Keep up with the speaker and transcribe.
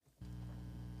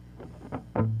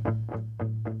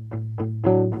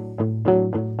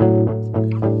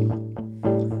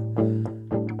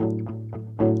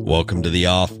Welcome to the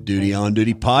Off Duty On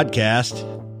Duty podcast.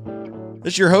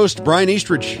 This is your host, Brian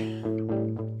Eastridge.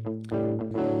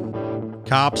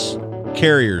 Cops,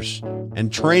 carriers,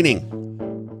 and training.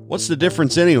 What's the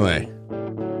difference anyway?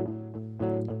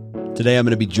 Today I'm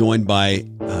going to be joined by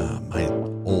my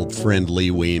old friend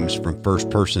Lee Weems from First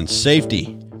Person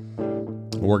Safety.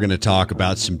 We're going to talk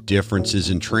about some differences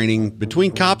in training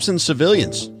between cops and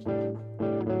civilians.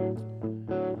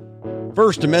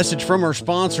 First, a message from our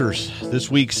sponsors. This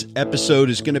week's episode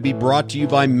is going to be brought to you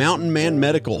by Mountain Man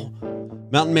Medical.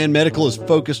 Mountain Man Medical is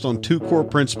focused on two core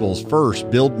principles.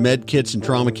 First, build med kits and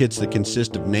trauma kits that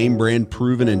consist of name brand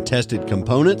proven and tested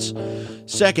components.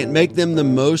 Second, make them the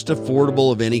most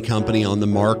affordable of any company on the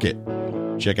market.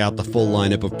 Check out the full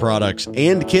lineup of products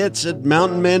and kits at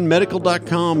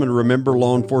mountainmanmedical.com. And remember,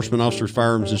 law enforcement officers,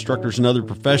 firearms instructors, and other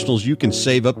professionals, you can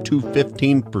save up to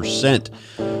 15%.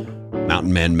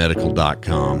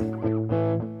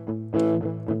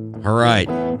 mountainmanmedical.com. All right.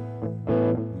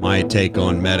 My take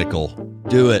on medical.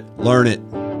 Do it, learn it,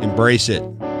 embrace it,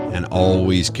 and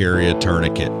always carry a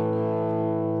tourniquet.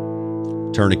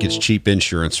 Tourniquet's cheap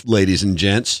insurance, ladies and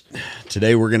gents.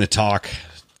 Today we're going to talk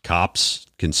cops,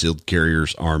 concealed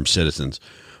carriers, armed citizens.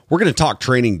 We're going to talk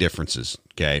training differences,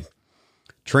 okay?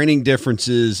 Training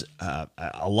differences, a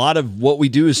lot of what we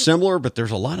do is similar, but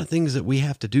there's a lot of things that we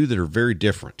have to do that are very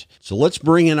different. So let's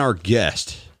bring in our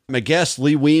guest. My guest,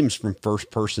 Lee Weems from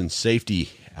First Person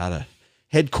Safety,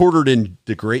 headquartered in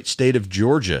the great state of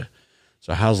Georgia.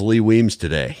 So how's Lee Weems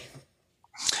today?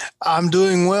 I'm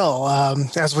doing well.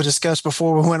 As we discussed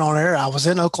before we went on air, I was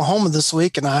in Oklahoma this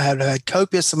week and I had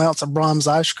copious amounts of Brahms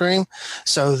ice cream.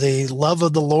 So the love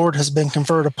of the Lord has been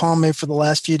conferred upon me for the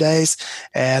last few days,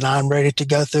 and I'm ready to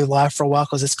go through life for a while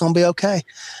because it's going to be okay.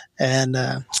 And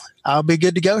I'll be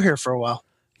good to go here for a while.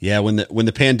 Yeah, when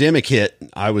the pandemic hit,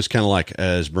 I was kind of like,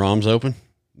 is Brahms open?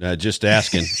 Just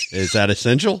asking, is that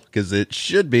essential? Because it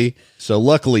should be. So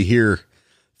luckily here,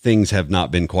 things have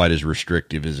not been quite as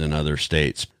restrictive as in other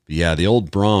states. But yeah, the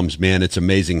old Brahms, man, it's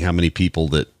amazing how many people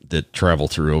that travel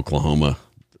through Oklahoma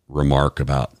remark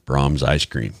about Brahms ice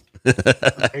cream.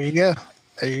 There you go.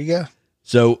 There you go.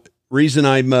 So reason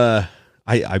I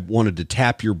wanted to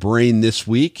tap your brain this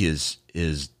week is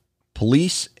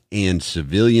police and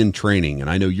civilian training. And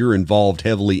I know you're involved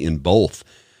heavily in both.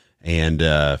 And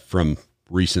from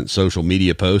recent social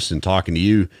media posts and talking to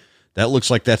you, that looks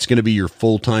like that's going to be your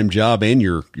full-time job and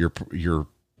your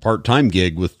part-time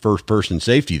gig with First Person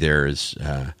Safety there is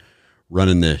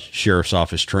running the sheriff's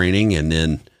office training and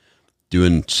then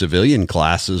doing civilian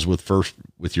classes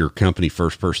with your company,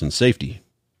 First Person Safety.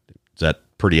 Is that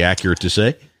pretty accurate to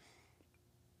say?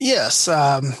 Yes.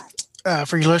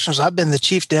 For your listeners, I've been the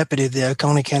chief deputy of the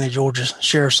Oconee County, Georgia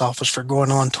Sheriff's Office for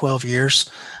going on 12 years.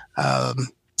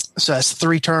 So that's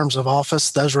 3 terms of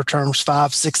office. Those were terms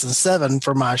 5, 6, and 7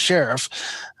 for my sheriff.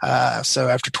 So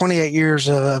after 28 years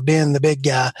of being the big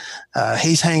guy,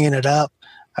 he's hanging it up.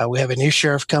 We have a new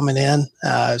sheriff coming in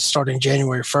starting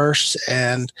January 1st.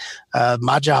 And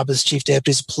my job as chief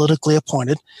deputy is politically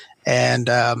appointed. And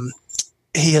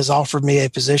he has offered me a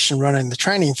position running the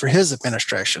training for his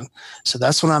administration. So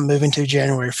that's when I'm moving to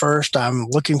January 1st. I'm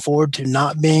looking forward to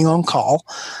not being on call,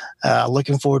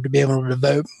 looking forward to being able to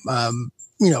devote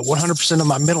 100% of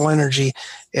my mental energy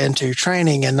into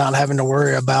training and not having to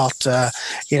worry about,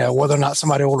 whether or not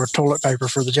somebody ordered toilet paper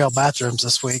for the jail bathrooms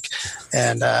this week.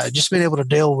 And just being able to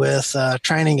deal with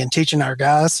training and teaching our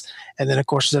guys. And then, of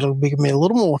course, it'll give me a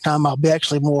little more time. I'll be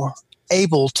actually more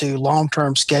able to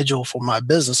long-term schedule for my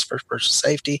business, First Person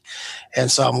Safety. And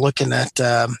so I'm looking at,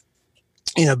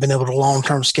 being able to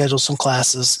long-term schedule some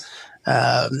classes,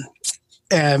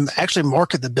 and actually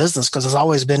market the business, because it's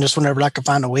always been just whenever I can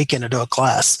find a weekend to do a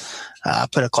class,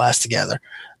 put a class together.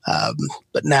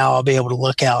 But now I'll be able to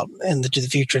look out into the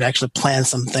future and actually plan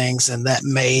some things, and that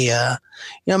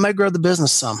may grow the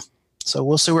business some. So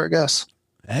we'll see where it goes.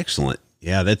 Excellent.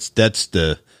 Yeah, that's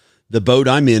the boat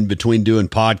I'm in between doing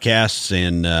podcasts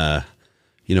and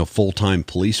full-time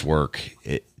police work.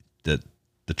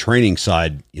 The training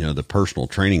side, the personal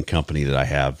training company that I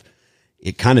have,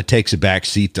 it kind of takes a back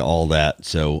seat to all that.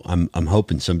 So I'm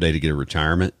hoping someday to get a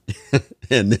retirement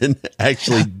and then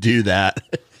actually do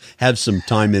that, have some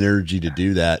time and energy to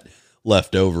do that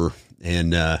left over.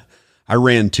 And I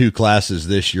ran 2 classes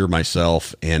this year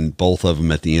myself, and both of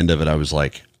them at the end of it, I was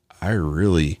like, I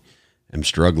really am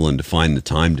struggling to find the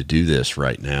time to do this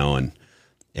right now.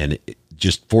 And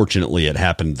just fortunately it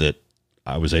happened that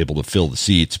I was able to fill the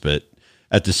seats, but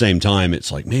at the same time,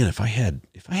 it's like, man, if I had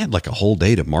like a whole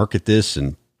day to market this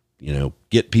and,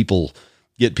 get people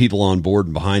on board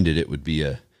and behind it, it would be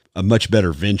a much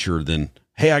better venture than,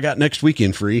 hey, I got next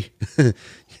weekend free.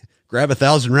 Grab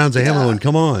 1,000 rounds of ammo and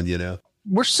come on,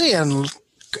 We're seeing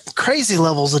crazy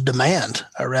levels of demand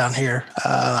around here.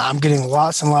 I'm getting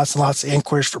lots and lots and lots of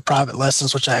inquiries for private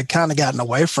lessons, which I had kind of gotten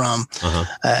away from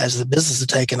as the business had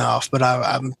taken off. But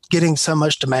I'm getting so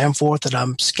much demand for it that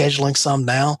I'm scheduling some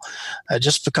now,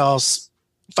 just because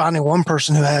finding one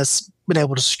person who has been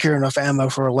able to secure enough ammo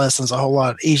for a lesson is a whole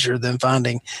lot easier than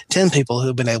finding 10 people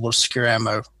who've been able to secure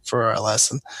ammo for a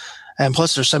lesson. And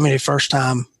plus, there's so many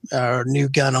first-time new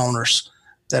gun owners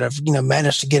that have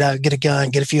managed to get a gun,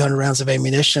 get a few hundred rounds of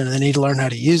ammunition, and they need to learn how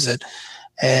to use it.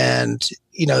 And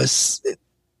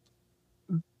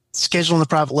scheduling the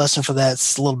private lesson for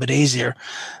that's a little bit easier.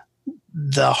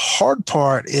 The hard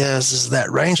part is that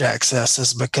range access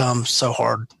has become so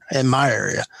hard in my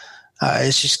area.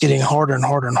 It's just getting harder and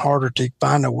harder and harder to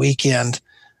find a weekend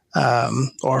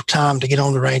or time to get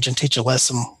on the range and teach a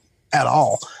lesson at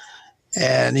all.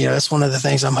 And that's one of the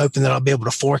things I'm hoping that I'll be able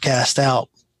to forecast out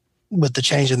with the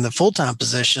change in the full-time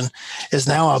position, is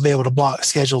now I'll be able to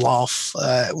schedule off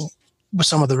with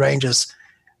some of the ranges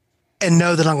and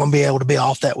know that I'm going to be able to be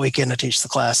off that weekend to teach the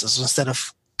classes, instead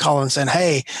of calling and saying,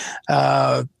 hey,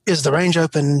 is the range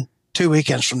open 2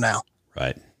 weekends from now?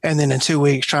 Right. And then in 2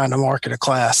 weeks trying to market a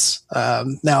class.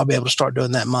 Now I'll be able to start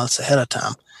doing that months ahead of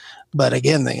time. But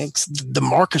again, the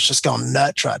market's just gone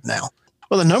nuts right now.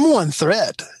 Well, the number one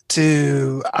threat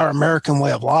to our American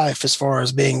way of life, as far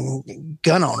as being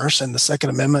gun owners and the Second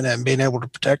Amendment and being able to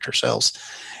protect ourselves,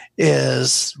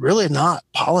 is really not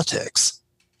politics.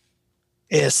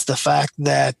 It's the fact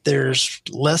that there's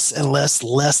less and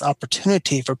less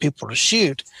opportunity for people to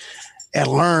shoot and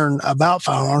learn about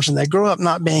firearms. And they grow up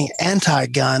not being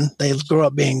anti-gun. They grow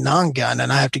up being non-gun.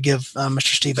 And I have to give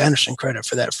Mr. Steve Anderson credit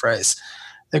for that phrase.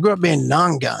 They grow up being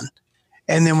non-gun.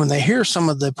 And then when they hear some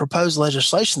of the proposed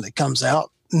legislation that comes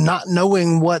out, not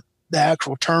knowing what the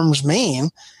actual terms mean,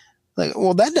 like,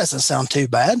 well, that doesn't sound too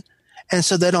bad. And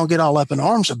so they don't get all up in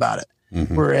arms about it.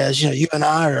 Mm-hmm. Whereas, you and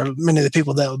I, or many of the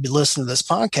people that would be listening to this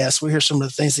podcast, we hear some of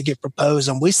the things that get proposed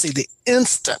and we see the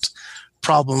instant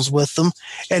problems with them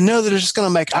and know that it's just going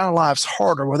to make our lives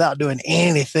harder without doing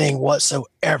anything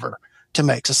whatsoever to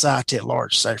make society at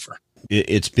large safer.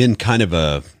 It's been kind of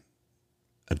a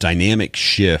dynamic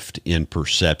shift in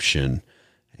perception.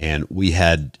 And we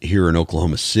had here in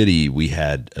Oklahoma City, we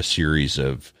had a series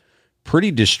of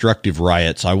pretty destructive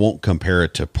riots. I won't compare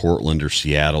it to Portland or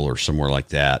Seattle or somewhere like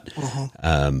that.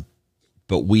 Mm-hmm.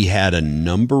 But we had a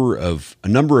number of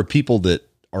people that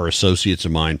are associates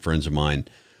of mine, friends of mine,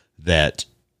 that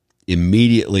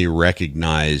immediately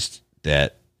recognized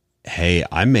that, hey,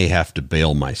 I may have to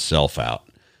bail myself out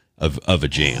of a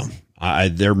jam.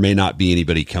 There may not be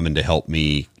anybody coming to help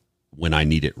me when I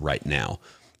need it right now.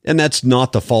 And that's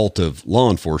not the fault of law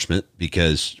enforcement,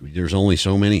 because there's only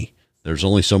so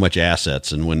much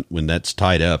assets. And when that's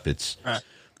tied up, it's right.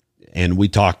 And we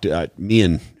talked, me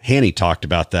and Hanny talked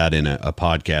about that in a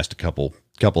podcast, a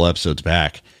couple episodes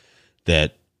back,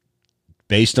 that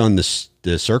based on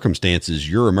the circumstances,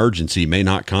 your emergency may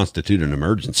not constitute an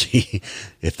emergency,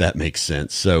 if that makes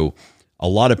sense. So a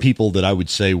lot of people that I would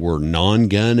say were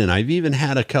non-gun, and I've even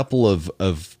had a couple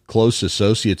of close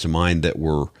associates of mine that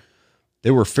were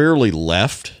fairly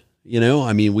left,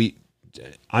 I mean,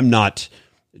 I'm not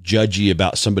judgy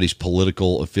about somebody's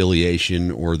political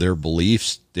affiliation or their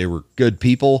beliefs. They were good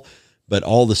people, but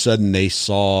all of a sudden they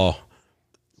saw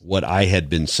what I had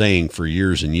been saying for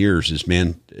years and years is,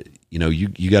 man,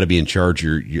 you got to be in charge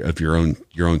of your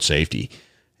own safety.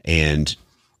 And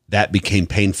that became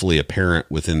painfully apparent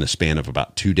within the span of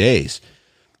about 2 days.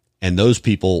 And those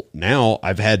people, now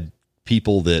I've had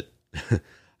people that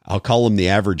I'll call them the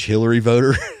average Hillary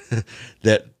voter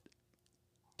that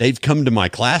they've come to my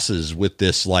classes with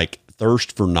this like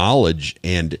thirst for knowledge.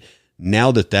 And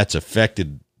now that that's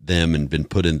affected them and been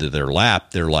put into their lap,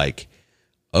 they're like,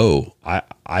 oh,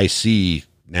 I see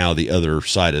now the other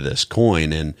side of this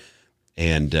coin.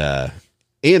 And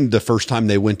the first time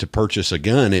they went to purchase a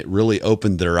gun, it really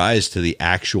opened their eyes to the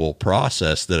actual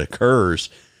process that occurs.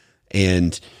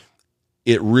 And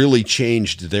it really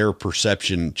changed their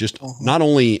perception, just not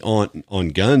only on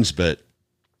guns, but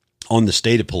on the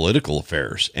state of political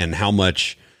affairs and how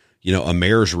much, a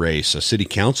mayor's race, a city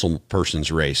council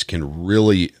person's race can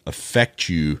really affect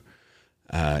you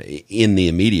in the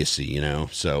immediacy,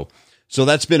 So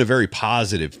that's been a very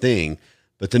positive thing.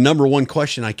 But the number one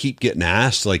question I keep getting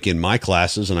asked, like in my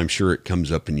classes, and I'm sure it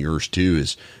comes up in yours too,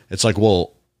 is it's like,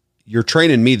 well, you're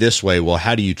training me this way. Well,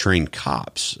 how do you train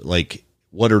cops? Like,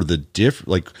 what are the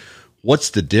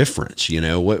what's the difference?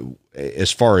 What,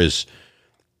 as far as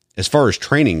as far as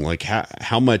training, like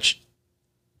how much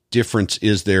difference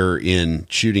is there in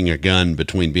shooting a gun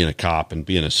between being a cop and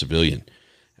being a civilian?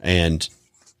 And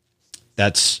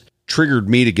that's triggered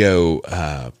me to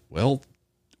go, well,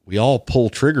 we all pull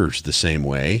triggers the same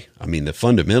way. I mean, the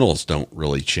fundamentals don't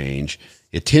really change.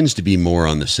 It tends to be more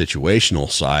on the situational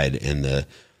side and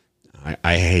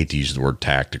I hate to use the word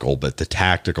tactical, but the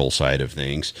tactical side of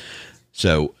things.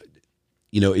 So,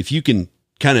 if you can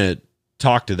kind of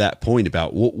talk to that point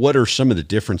about what are some of the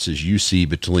differences you see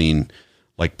between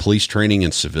like police training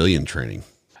and civilian training?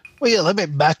 Well, yeah, let me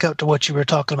back up to what you were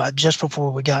talking about just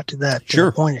before we got to that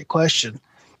poignant question.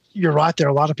 You're right. There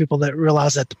are a lot of people that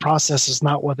realize that the process is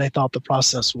not what they thought the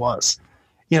process was.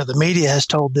 The media has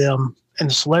told them, and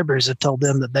the celebrities have told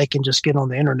them that they can just get on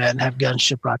the internet and have guns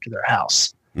shipped right to their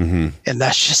house. Mm-hmm. And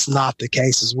that's just not the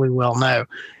case, as we well know.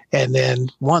 And then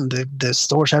the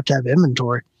stores have to have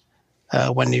inventory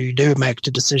when you do make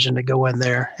the decision to go in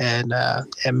there and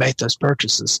make those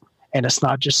purchases. And it's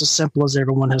not just as simple as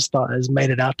everyone has made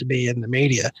it out to be in the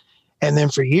media. And then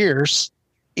for years,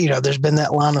 there's been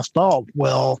that line of thought,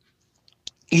 well,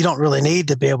 you don't really need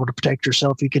to be able to protect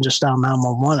yourself. You can just dial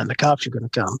 911 and the cops are going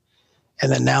to come.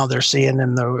 And then now they're seeing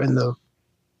in the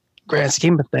grand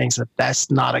scheme of things that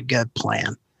that's not a good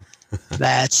plan.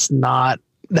 That's not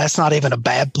even a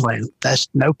bad plan. That's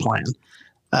no plan.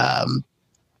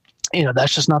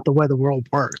 That's just not the way the world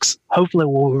works. Hopefully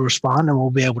we'll respond and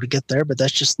we'll be able to get there, but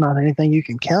that's just not anything you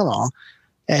can count on.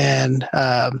 And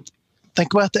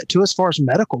think about that too, as far as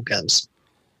medical goes.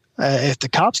 If the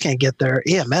cops can't get there,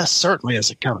 EMS certainly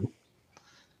isn't coming.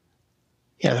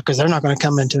 Because they're not going to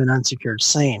come into an unsecured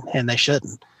scene, and they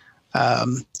shouldn't.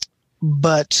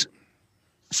 But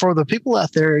for the people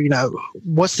out there,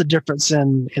 what's the difference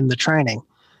in the training?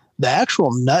 The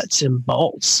actual nuts and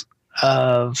bolts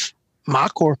of my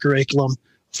core curriculum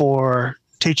for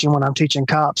teaching when I'm teaching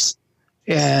cops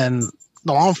and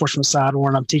the law enforcement side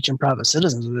when I'm teaching private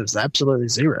citizens is absolutely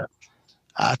zero.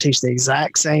 I teach the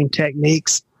exact same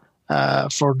techniques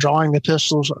for drawing the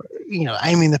pistols,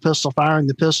 aiming the pistol, firing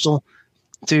the pistol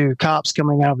to cops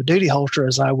coming out of a duty holster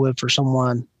as I would for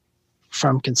someone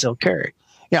from concealed carry.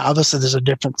 Obviously there's a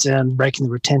difference in breaking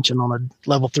the retention on a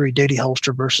level 3 duty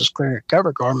holster versus clearing a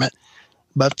cover garment.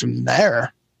 But from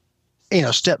there,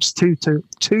 steps two through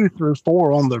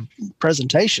 4 on the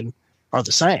presentation are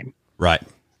the same. Right.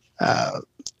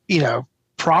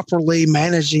 Properly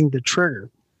managing the trigger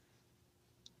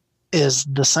is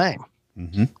the same.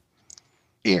 Mm-hmm.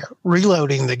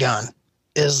 Reloading the gun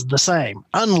is the same.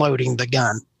 Unloading the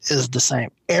gun is the same.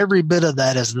 Every bit of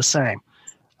that is the same.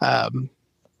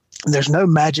 There's no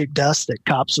magic dust that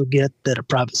cops will get that a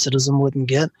private citizen wouldn't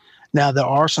get. Now, there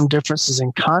are some differences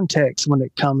in context when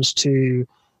it comes to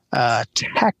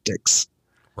tactics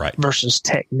versus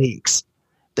techniques.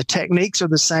 The techniques are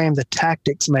the same. The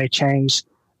tactics may change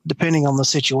depending on the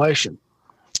situation.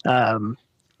 The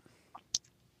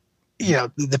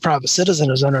private citizen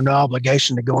is under no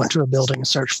obligation to go into a building and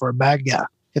search for a bad guy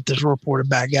if there's a reported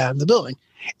bad guy in the building.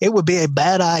 It would be a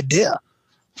bad idea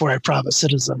for a private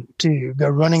citizen to go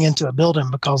running into a building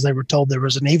because they were told there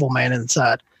was an evil man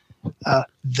inside.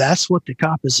 That's what the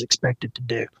cop is expected to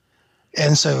do.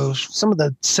 And so some of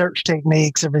the search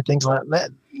techniques, everything's like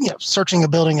that, searching a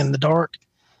building in the dark,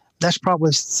 that's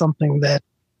probably something that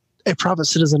a private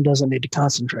citizen doesn't need to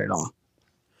concentrate on.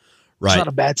 Right. It's not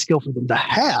a bad skill for them to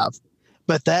have,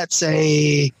 but that's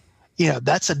a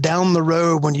down the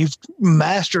road when you've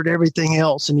mastered everything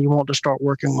else and you want to start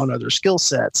working on other skill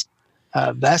sets.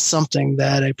 That's something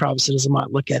that a private citizen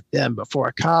might look at then. But for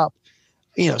a cop,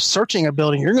 searching a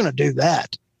building, you're going to do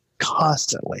that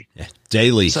constantly. Yeah,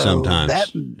 daily sometimes.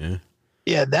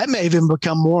 That may even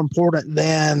become more important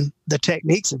than the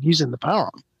techniques of using the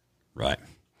firearm. Right.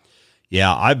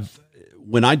 Yeah,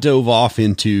 when I dove off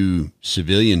into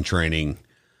civilian training,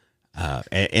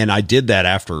 and I did that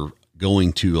after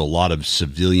going to a lot of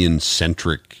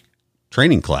civilian-centric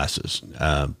training classes,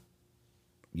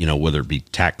 whether it be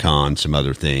TACCON, some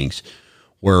other things,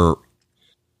 where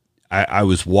I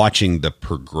was watching the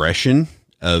progression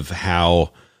of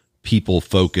how people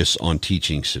focus on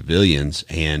teaching civilians.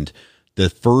 And the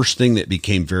first thing that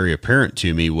became very apparent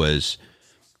to me was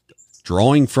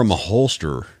drawing from a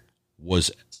holster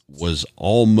was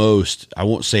almost, I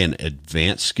won't say an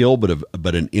advanced skill,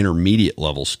 but an intermediate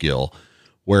level skill.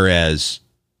 Whereas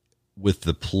with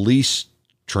the police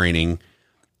training,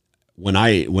 when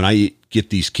I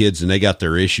get these kids and they got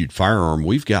their issued firearm,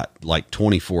 we've got like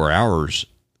 24 hours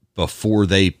before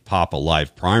they pop a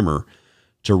live primer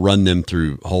to run them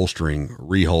through holstering,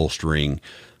 reholstering,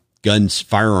 guns,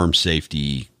 firearm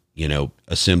safety,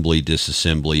 assembly,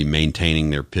 disassembly, maintaining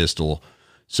their pistol.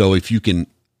 So if you can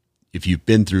if you've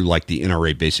been through like the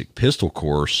NRA basic pistol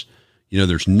course,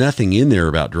 there's nothing in there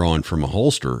about drawing from a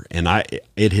holster. And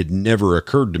it had never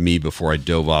occurred to me before I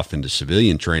dove off into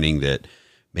civilian training that,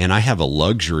 man, I have a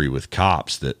luxury with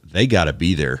cops that they got to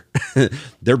be there.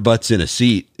 Their butt's in a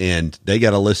seat and they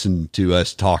got to listen to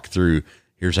us talk through,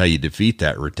 here's how you defeat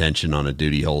that retention on a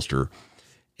duty holster.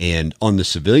 And on the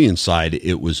civilian side,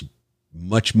 it was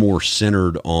much more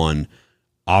centered on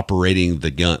operating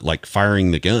the gun, like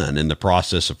firing the gun and the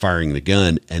process of firing the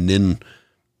gun. And then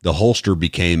the holster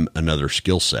became another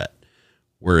skill set.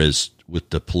 Whereas with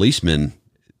the policeman,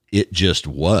 it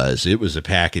was a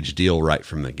package deal right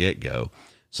from the get go.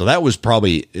 So that was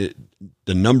probably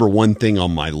the number one thing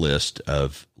on my list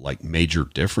of like major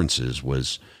differences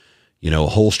was,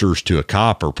 holsters to a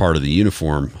cop are part of the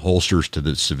uniform. Holsters to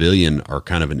the civilian are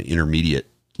kind of an intermediate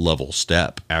level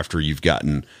step after you've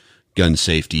gotten gun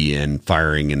safety and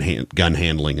firing and gun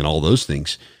handling and all those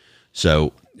things.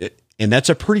 So, and that's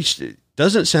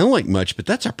doesn't sound like much, but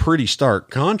that's a pretty stark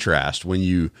contrast when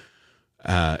you,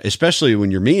 especially when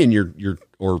you're me and you're,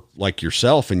 or like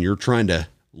yourself and you're trying to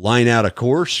line out a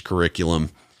course curriculum.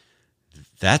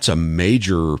 That's a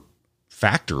major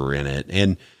factor in it.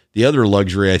 And the other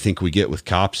luxury I think we get with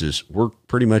cops is we're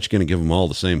pretty much going to give them all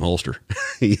the same holster,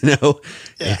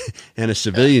 Yeah. And a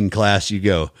civilian class, you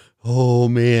go, oh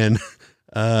man,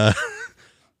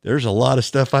 there's a lot of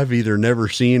stuff I've either never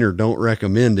seen or don't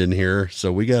recommend in here.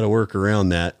 So we got to work around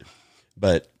that.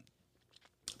 But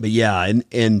yeah.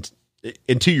 And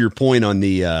to your point on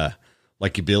the,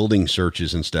 like building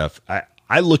searches and stuff,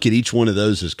 I look at each one of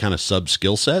those as kind of sub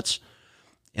skill sets.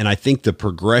 And I think the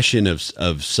progression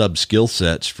of sub skill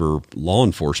sets for law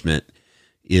enforcement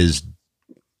is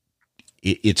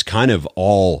it's kind of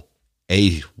all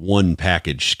a one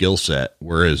package skill set.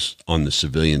 Whereas on the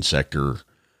civilian sector,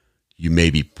 you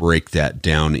maybe break that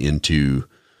down into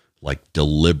like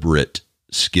deliberate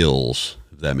skills,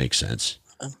 if that makes sense.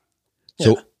 Yeah.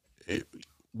 So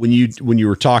when you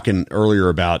were talking earlier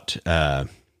about, the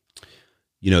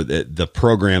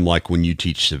program, like when you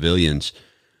teach civilians,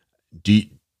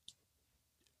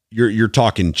 you're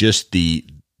talking just the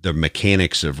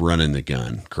mechanics of running the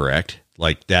gun, correct?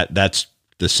 Like that's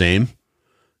the same.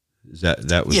 Is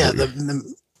that was,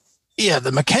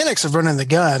 the mechanics of running the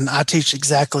gun, I teach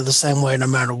exactly the same way, no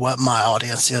matter what my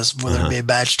audience is, whether it be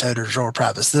badge toters or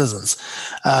private citizens.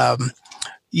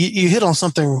 You hit on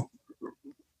something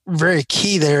very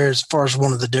key there as far as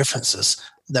one of the differences,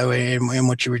 though, in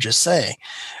what you were just saying.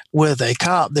 With a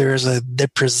cop, there is the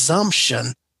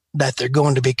presumption that they're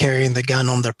going to be carrying the gun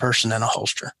on their person in a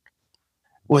holster.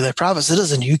 With a private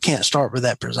citizen, you can't start with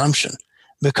that presumption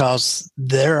because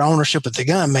their ownership of the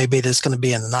gun may be that it's going to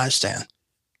be in the nightstand.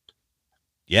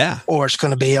 Yeah. Or it's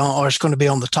going to be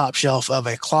on the top shelf of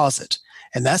a closet.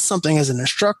 And that's something as an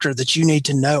instructor that you need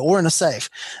to know, or in a safe,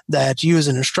 that you as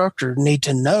an instructor need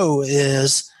to know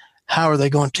is how are they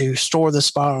going to store this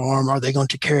firearm? Are they going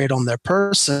to carry it on their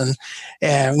person?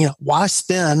 And, why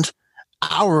spend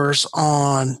hours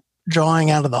on drawing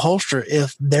out of the holster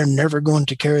if they're never going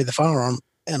to carry the firearm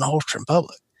in a holster in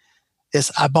public?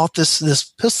 I bought this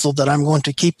pistol that I'm going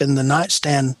to keep in the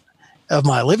nightstand of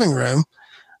my living room.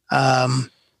 And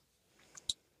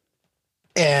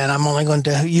I'm only going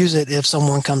to use it if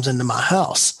someone comes into my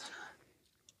house.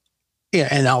 Yeah,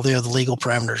 and all the other legal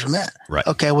parameters are met. Right.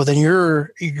 Okay, well then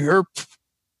your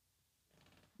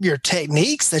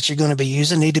techniques that you're going to be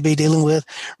using need to be dealing with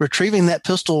retrieving that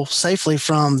pistol safely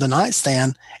from the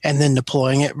nightstand and then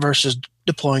deploying it versus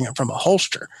deploying it from a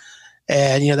holster.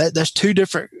 And that's two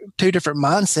different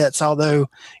mindsets. Although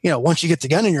once you get the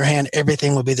gun in your hand,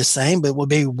 everything will be the same, but it will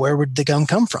be where would the gun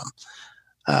come from?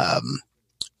 And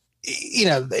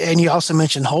you also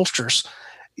mentioned holsters.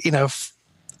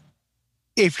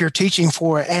 If you're teaching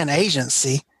for an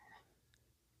agency,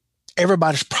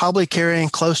 everybody's probably carrying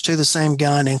close to the same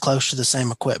gun and close to the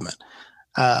same equipment.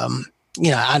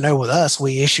 I know with us,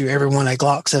 we issue everyone a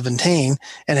Glock 17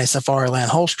 and a Safariland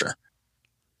holster.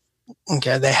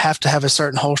 Okay, they have to have a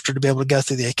certain holster to be able to go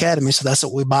through the academy, so that's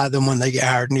what we buy them when they get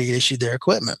hired and get issued their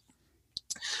equipment.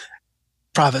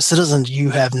 Private citizens, you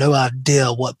have no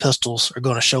idea what pistols are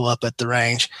going to show up at the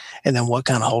range, and then what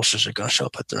kind of holsters are going to show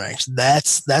up at the range.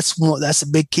 That's a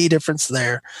big key difference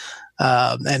there,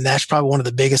 and that's probably one of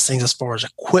the biggest things as far as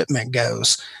equipment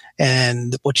goes,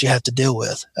 and what you have to deal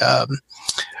with.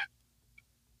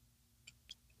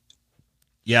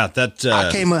 Yeah,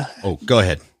 that. Go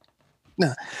ahead.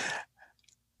 No,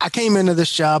 I came into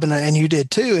this job, and you did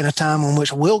too, in a time in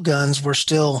which wheel guns were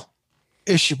still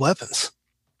issued weapons.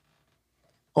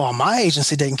 Well, my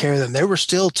agency didn't carry them. There were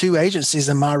still two agencies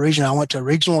in my region. I went to a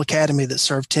regional academy that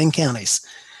served 10 counties.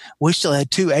 we still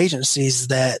had 2 agencies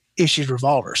that issued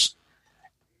revolvers.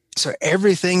 So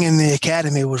everything in the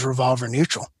academy was revolver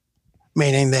neutral,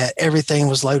 meaning that everything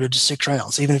was loaded to 6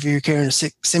 rounds. Even if you were carrying a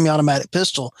semi-automatic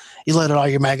pistol, you loaded all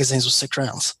your magazines with 6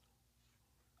 rounds.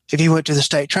 If you went to the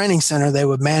state training center, they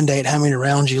would mandate how many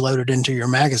rounds you loaded into your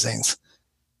magazines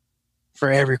for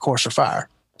every course of fire.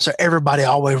 So everybody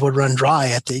always would run dry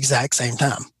at the exact same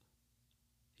time.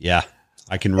 Yeah,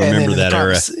 I can remember that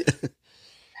era.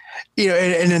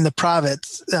 And in the private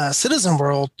citizen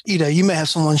world, you may have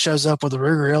someone shows up with a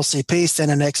Ruger LCP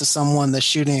standing next to someone that's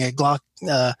shooting a Glock,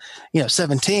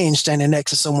 17, standing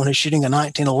next to someone who's shooting a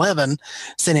 1911,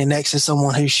 standing next to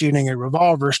someone who's shooting a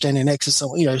revolver, standing next to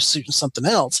someone, shooting something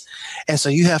else. And so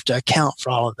you have to account for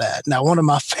all of that. Now, one of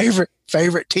my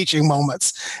favorite teaching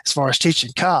moments as far as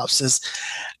teaching cops is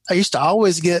I used to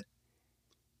always get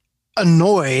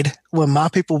annoyed when my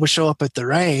people would show up at the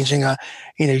range and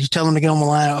you tell them to get on the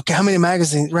line. Okay, how many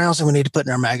rounds do we need to put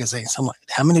in our magazines? I'm like,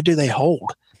 how many do they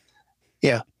hold?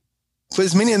 Yeah, put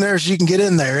as many in there as you can get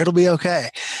in there. It'll be okay.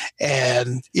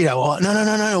 And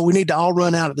no, we need to all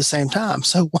run out at the same time.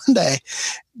 So one day,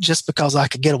 just because I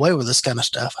could get away with this kind of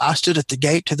stuff, I stood at the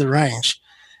gate to the range,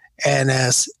 and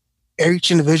as each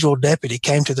individual deputy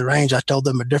came to the range, I told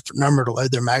them a different number to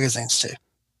load their magazines to.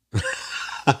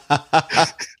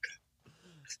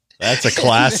 That's a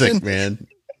classic, man.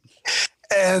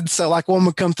 And so like one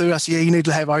would come through, I said, you need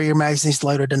to have all your magazines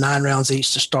loaded to 9 rounds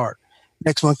each to start.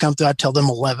 Next one come through, I'd tell them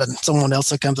 11. Someone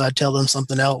else that comes, I'd tell them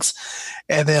something else.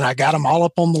 And then I got them all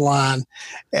up on the line,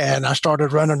 and I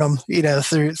started running them,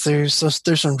 through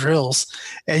some drills.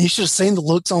 And you should have seen the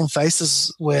looks on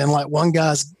faces when like one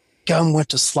guy's gun went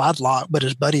to slide lock, but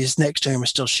his buddy is next to him is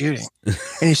still shooting. And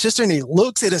he sits there and he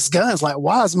looks at his guns like,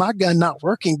 why is my gun not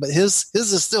working, but his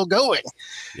is still going?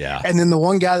 Yeah. And then the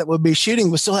one guy that would be shooting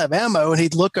would still have ammo, and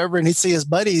he'd look over and he'd see his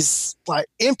buddies like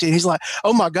empty. And he's like,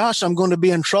 oh my gosh, I'm going to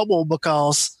be in trouble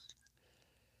because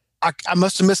I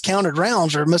must have miscounted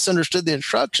rounds or misunderstood the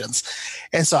instructions.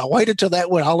 And so I waited till that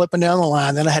went all up and down the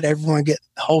line. Then I had everyone get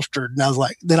holstered, and I was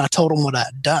like, then I told them what I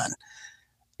had done.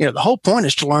 The whole point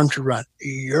is to learn to run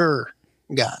your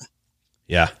gun.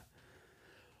 Yeah.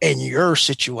 In your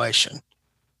situation.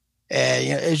 And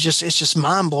it's just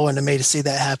mind blowing to me to see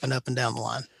that happen up and down the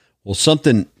line. Well,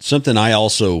 something I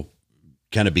also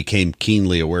kind of became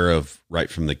keenly aware of right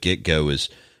from the get go is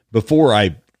before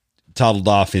I toddled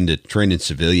off into training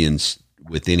civilians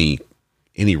with any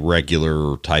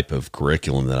regular type of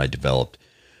curriculum that I developed,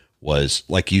 was,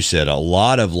 like you said, a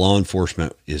lot of law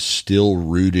enforcement is still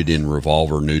rooted in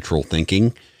revolver neutral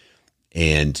thinking.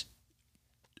 And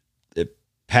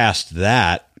past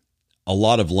that, a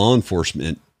lot of law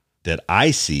enforcement that I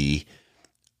see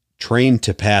trained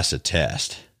to pass a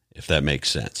test, if that makes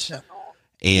sense. Yeah.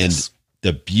 And yes.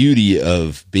 The beauty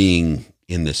of being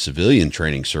in the civilian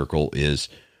training circle is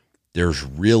there's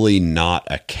really not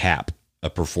a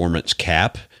performance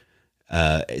cap.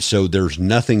 So there's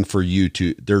nothing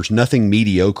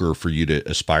mediocre for you to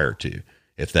aspire to.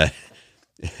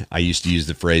 I used to use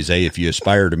the phrase, hey, if you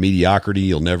aspire to mediocrity,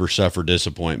 you'll never suffer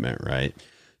disappointment. Right.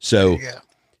 So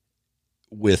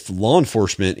with law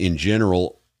enforcement in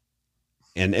general,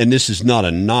 and this is not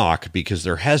a knock, because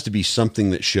there has to be something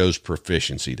that shows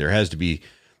proficiency. There has to be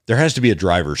a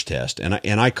driver's test. And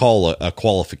I call a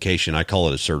qualification, I call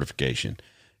it a certification.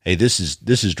 Hey, this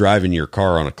is driving your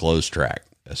car on a closed track.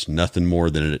 That's nothing more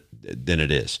than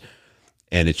it is.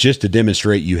 And it's just to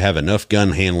demonstrate you have enough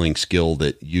gun handling skill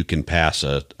that you can pass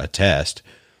a test.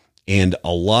 And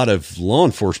a lot of law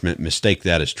enforcement mistake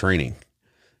that as training.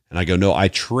 And I go, no, I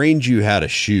trained you how to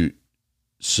shoot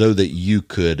so that you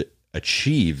could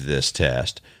achieve this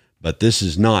test, but this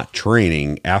is not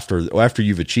training. After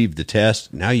you've achieved the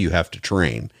test, now you have to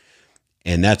train.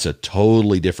 And that's a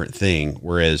totally different thing.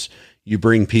 Whereas you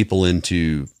bring people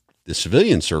into the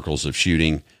civilian circles of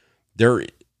shooting,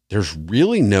 there's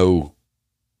really no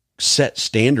set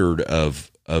standard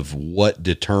of what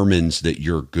determines that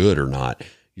you're good or not.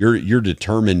 You're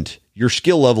determined. Your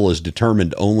skill level is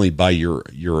determined only by your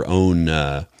own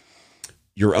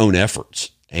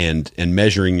efforts and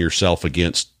measuring yourself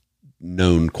against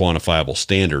known quantifiable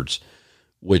standards,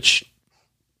 which,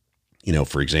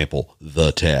 for example,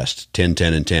 the test 10,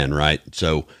 10 and 10, right?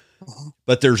 So,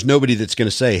 but there's nobody that's going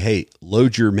to say, hey,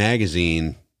 load your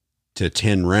magazine to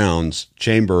 10 rounds,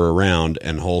 chamber a round,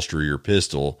 and holster your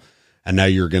pistol. And now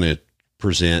you're going to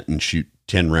present and shoot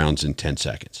 10 rounds in 10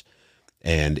 seconds.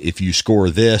 And if you score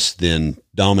this, then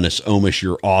Dominus Omus,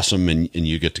 you're awesome, and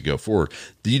you get to go forward.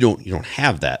 You don't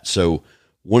have that. So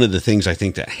one of the things I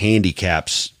think that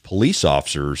handicaps police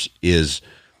officers is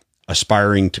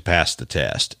aspiring to pass the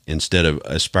test instead of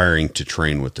aspiring to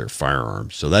train with their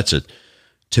firearms. So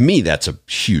to me, that's a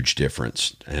huge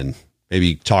difference. And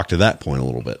maybe talk to that point a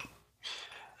little bit.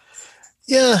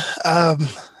 Yeah.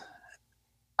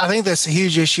 I think that's a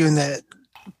huge issue in that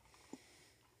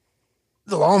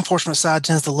the law enforcement side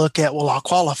tends to look at, well, I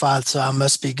qualified, so I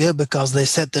must be good because they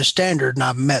set the standard and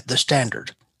I met the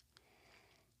standard.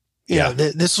 You know,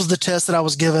 this was the test that I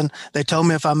was given. They told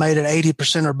me if I made it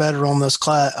 80% or better on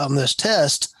this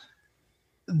test,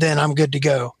 then I'm good to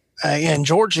go. In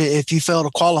Georgia, if you fail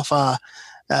to qualify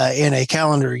in a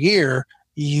calendar year,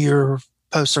 your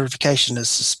post certification is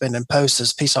suspended. Post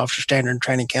is Peace Officer Standard and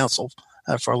Training Council.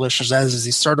 For our listeners, as is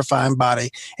the certifying body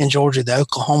in Georgia. The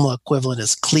Oklahoma equivalent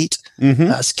is CLEAT,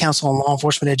 it's Council on Law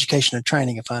Enforcement Education and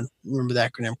Training, if I remember the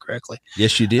acronym correctly.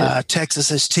 Yes, you did.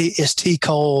 Texas is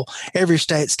TCOL. Every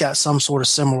state's got some sort of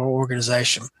similar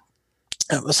organization.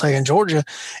 Let's say in Georgia,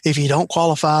 if you don't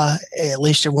qualify at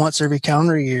least once every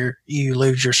calendar year, you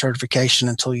lose your certification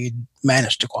until you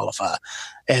manage to qualify.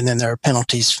 And then there are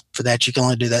penalties for that. You can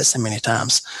only do that so many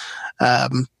times.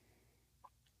 Well,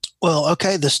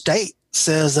 okay, the state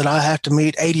says that I have to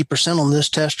meet 80% on this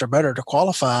test or better to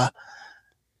qualify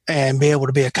and be able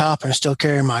to be a cop and still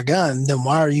carry my gun. Then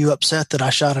why are you upset that I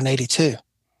shot an 82?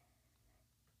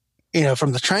 You know,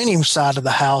 from the training side of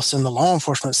the house and the law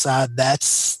enforcement side,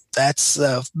 that's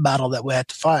a battle that we have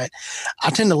to fight. I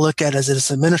tend to look at it as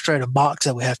it's an administrative box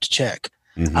that we have to check.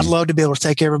 I'd love to be able to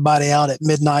take everybody out at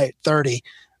midnight 30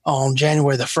 on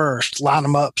January the 1st, line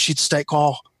them up, shoot the state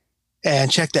call,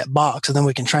 and check that box, and then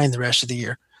we can train the rest of the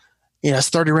year. You know, it's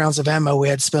 30 rounds of ammo we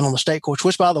had to spend on the state course,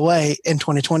 which, by the way, in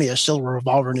 2020 is still a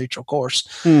revolver neutral course.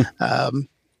 You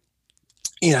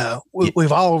know,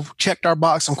 we've all checked our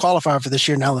box and qualified for this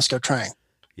year. Now let's go train.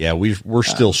 Yeah, we're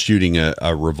still shooting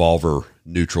a revolver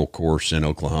neutral course in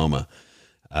Oklahoma.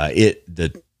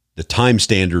 The time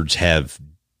standards have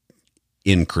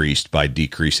increased by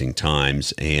decreasing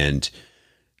times, and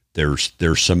there's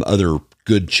some other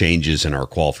good changes in our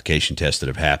qualification test that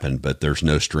have happened, but there's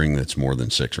no string that's more than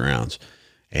 6 rounds.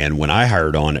 And when I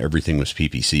hired on, everything was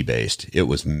PPC based. It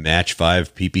was match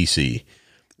 5 PPC,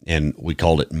 and we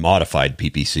called it modified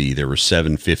PPC. There were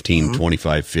 7, 15,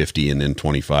 25, 50, and then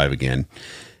 25 again.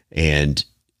 And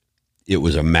it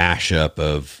was a mashup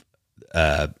of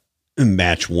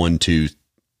match 1, 2,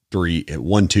 3,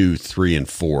 1, 2, 3, and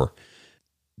 4.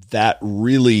 That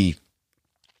really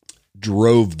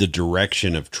drove the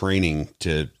direction of training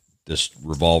to this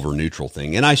revolver neutral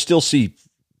thing. And I still see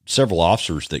several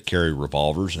officers that carry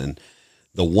revolvers, and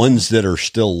the ones that are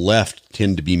still left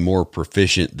tend to be more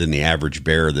proficient than the average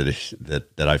bear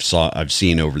that I've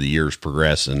seen over the years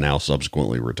progress and now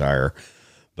subsequently retire.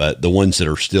 But the ones that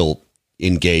are still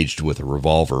engaged with a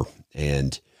revolver,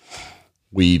 and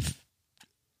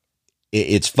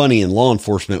it's funny, in law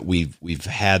enforcement, we've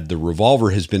had the revolver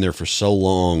has been there for so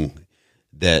long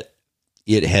that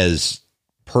it has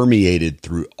permeated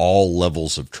through all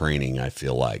levels of training, I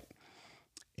feel like.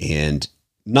 And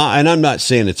I'm not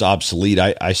saying it's obsolete.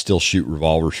 I still shoot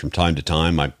revolvers from time to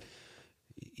time.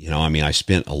 I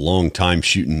spent a long time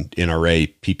shooting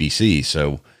NRA PPC,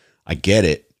 so I get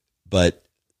it, but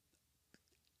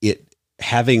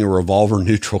having a revolver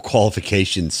neutral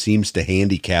qualification seems to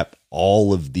handicap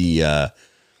all of the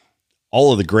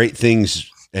great things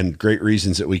and great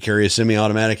reasons that we carry a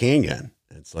semi-automatic handgun.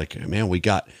 It's like, man, we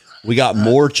got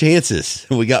more chances.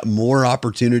 We got more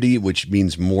opportunity, which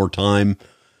means more time,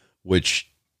 which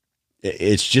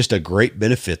it's just a great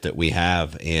benefit that we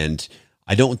have. And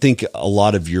I don't think a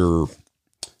lot of your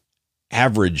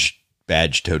average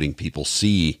badge toting people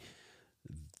see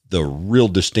the real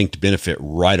distinct benefit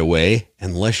right away,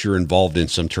 unless you're involved in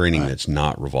some training that's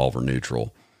not revolver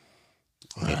neutral.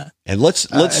 And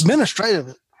let's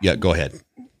administratively. Yeah, go ahead.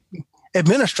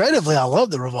 Administratively, I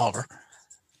love the revolver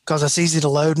because it's easy to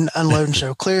load and unload and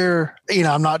show clear. You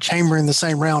know, I'm not chambering the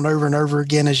same round over and over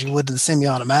again as you would in the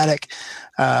semi-automatic,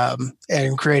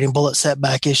 and creating bullet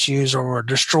setback issues or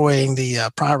destroying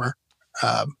the primer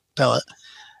pellet.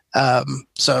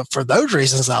 So for those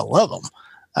reasons, I love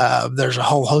them. There's a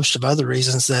whole host of other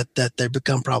reasons that they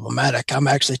become problematic. I'm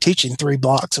actually teaching 3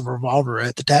 blocks of revolver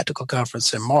at the tactical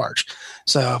conference in March.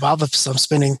 So if I'm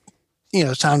spending,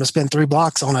 time to spend 3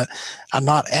 blocks on it, I'm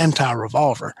not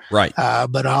anti-revolver. Right.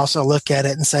 But I also look at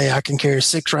it and say I can carry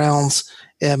 6 rounds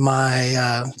in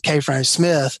my K-frame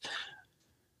Smith,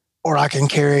 or I can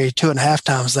carry 2.5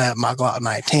 times that in my Glock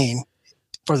 19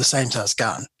 for the same size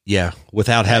gun. Yeah,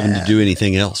 without having to do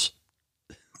anything else.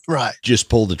 Right. Just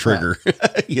pull the trigger,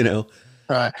 Right.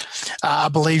 Right. I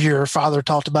believe your father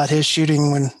talked about his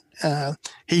shooting when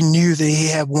he knew that he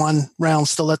had one round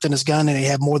still left in his gun, and he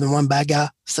had more than one bad guy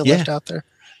still left out there.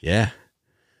 Yeah.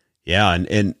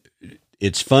 And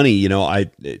it's funny,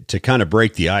 to kind of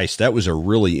break the ice, that was a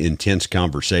really intense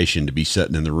conversation to be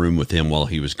sitting in the room with him while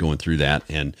he was going through that.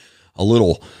 And a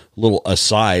little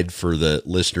aside for the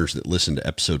listeners that listened to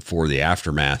episode 4 of The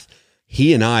Aftermath,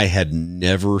 he and I had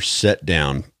never sat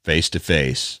down face to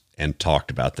face and talked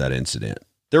about that incident.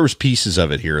 There was pieces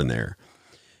of it here and there.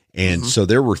 And so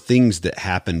there were things that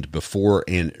happened before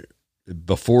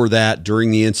that,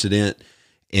 during the incident,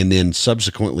 and then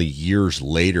subsequently years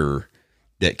later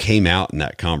that came out in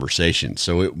that conversation.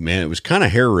 So it was kind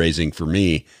of hair raising for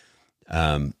me.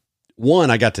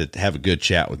 One, I got to have a good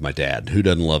chat with my dad. Who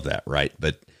doesn't love that, right?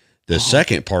 But the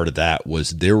second part of that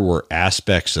was there were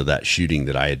aspects of that shooting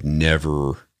that I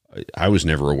was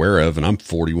never aware of, and I'm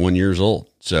 41 years old.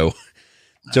 So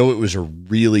it was a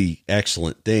really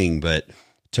excellent thing, but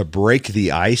to break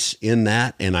the ice in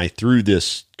that, and I threw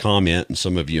this comment, and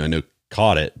some of you I know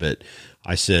caught it, but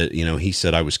I said, he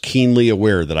said, I was keenly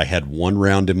aware that I had one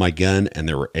round in my gun and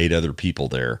there were 8 other people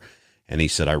there. And he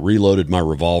said, I reloaded my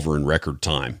revolver in record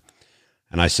time.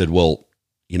 And I said, well,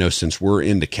 since we're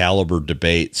into caliber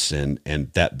debates and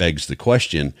that begs the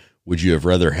question, would you have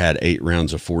rather had 8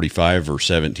 rounds of 45 or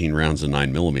 17 rounds of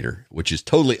 9mm, which is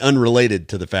totally unrelated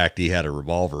to the fact he had a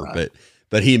revolver, right.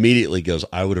 But he immediately goes,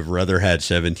 I would have rather had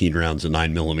 17 rounds of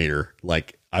 9mm.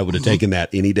 Like I would have taken that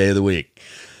any day of the week.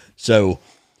 So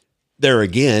there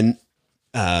again,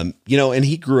 and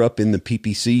he grew up in the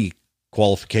PPC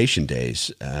qualification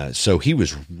days. So he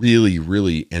was really,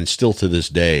 really, and still to this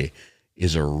day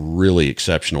is a really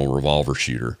exceptional revolver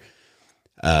shooter.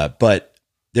 But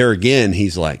there again,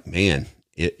 he's like, man,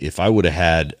 if I would have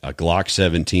had a Glock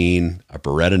 17, a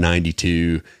Beretta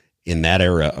 92 in that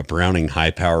era, a Browning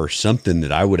high power, something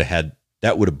that I would have had,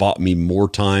 that would have bought me more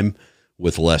time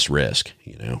with less risk,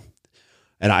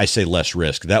 and I say less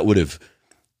risk, it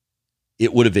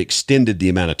would have extended the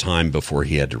amount of time before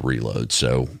he had to reload.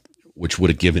 So, which would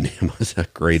have given him a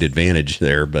great advantage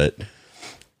there, but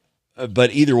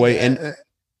either way, and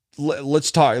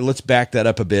let's back that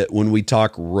up a bit. When we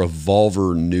talk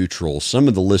revolver neutral, some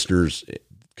of the listeners,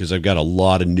 because I've got a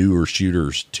lot of newer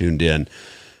shooters tuned in,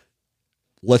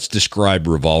 let's describe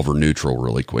revolver neutral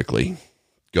really quickly.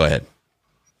 Go ahead.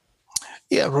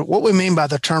 Yeah, what we mean by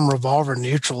the term revolver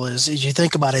neutral is you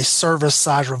think about a service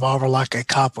size revolver like a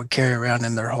cop would carry around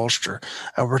in their holster.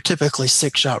 We're typically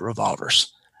 6-shot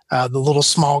revolvers. The little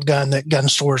small gun that gun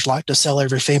stores like to sell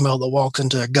every female that walks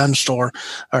into a gun store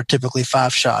are typically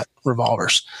 5-shot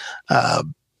revolvers.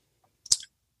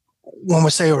 When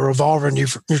we say a revolver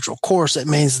neutral course, it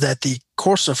means that the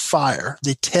course of fire,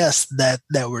 the test that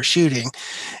we're shooting,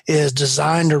 is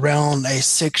designed around a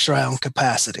 6-round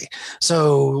capacity.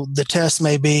 So the test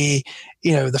may be,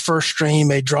 the first string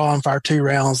may draw and fire 2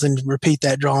 rounds, then repeat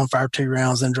that, draw and fire 2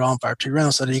 rounds, then draw and fire 2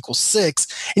 rounds, so that equals 6.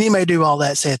 And you may do all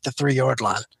that, say, at the 3-yard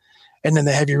line. And then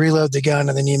they have you reload the gun,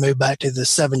 and then you move back to the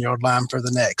 7-yard line for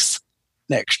the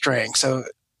next string. So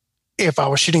if I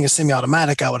was shooting a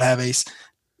semi-automatic, I would have a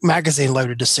magazine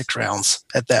loaded to 6 rounds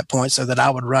at that point, so that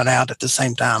I would run out at the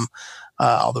same time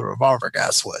all the revolver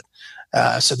guys would,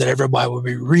 so that everybody would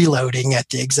be reloading at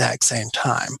the exact same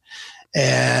time.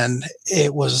 And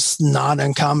it was not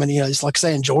uncommon. It's like,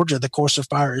 say, in Georgia, the course of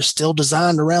fire is still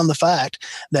designed around the fact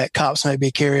that cops may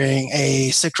be carrying a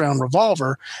 6-round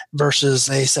revolver versus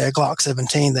a Glock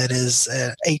 17 that is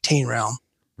an 18-round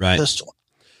pistol.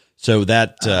 So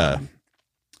that,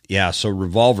 so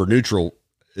revolver neutral,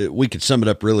 we could sum it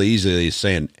up really easily as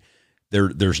saying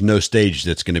there's no stage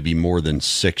that's going to be more than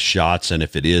 6 shots. And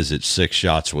if it is, it's 6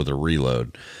 shots with a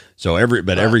reload. So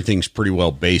everything's pretty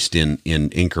well based in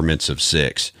increments of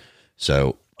 6.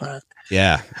 So,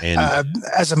 yeah. And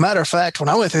as a matter of fact, when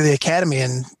I went through the academy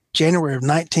in January of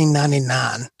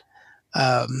 1999,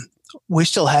 we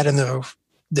still had in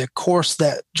the course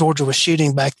that Georgia was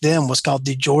shooting back then was called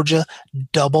the Georgia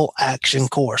Double Action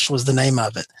Course, was the name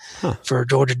of it, for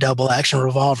Georgia Double Action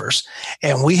Revolvers.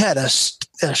 And we had a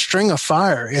string of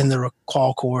fire in the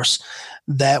qual course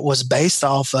that was based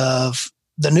off of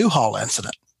the Newhall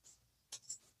incident.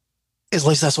 At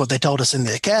least that's what they told us in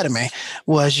the academy,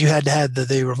 was you had to have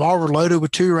the revolver loaded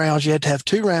with 2 rounds. You had to have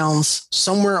 2 rounds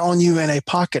somewhere on you in a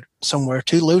pocket somewhere,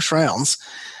 2 loose rounds.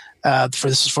 This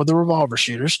is for the revolver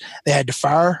shooters. They had to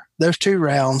fire those 2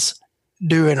 rounds,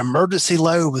 do an emergency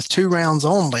load with 2 rounds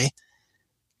only,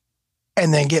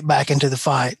 and then get back into the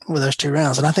fight with those 2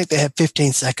 rounds. And I think they had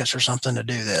 15 seconds or something to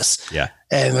do this. Yeah.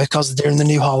 And because during the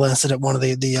Newhall incident, one of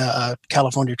the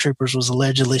California troopers was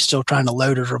allegedly still trying to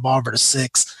load his revolver to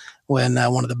 6 when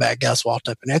one of the bad guys walked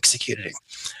up and executed him.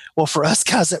 Well, for us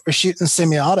guys that were shooting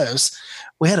semi-autos,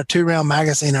 we had a 2-round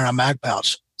magazine in our mag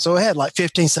pouch. So we had like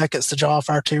 15 seconds to draw off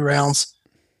our 2 rounds,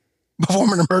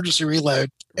 perform an emergency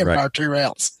reload, and fire 2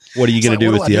 rounds. What are you going to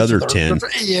do with the other 10?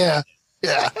 Yeah.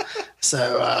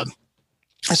 So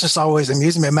it's just always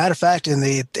amusing me. As a matter of fact, in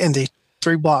the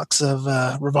 3 blocks of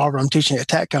revolver I'm teaching at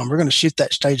TACCOM, we're going to shoot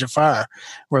that stage of fire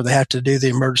where they have to do the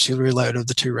emergency reload of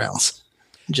the 2 rounds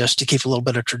just to keep a little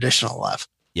bit of tradition alive.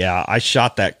 Yeah, I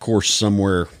shot that course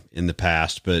somewhere in the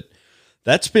past, but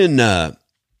that's been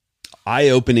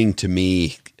eye-opening to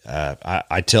me.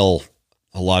 I tell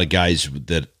a lot of guys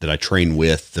that I train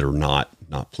with that are not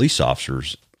police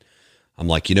officers, I'm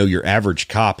like, your average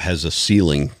cop has a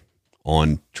ceiling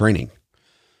on training.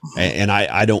 And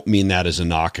I don't mean that as a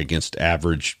knock against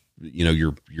average,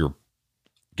 your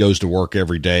goes to work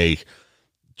every day,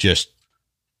 just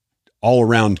all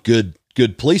around good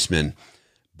policemen,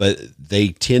 but they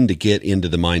tend to get into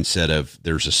the mindset of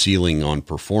there's a ceiling on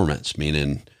performance,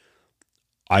 meaning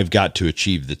I've got to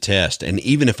achieve the test. And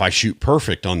even if I shoot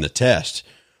perfect on the test,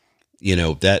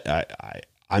 that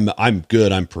I'm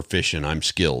good, I'm proficient, I'm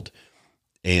skilled.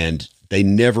 And they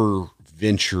never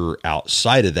venture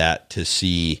outside of that to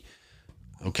see,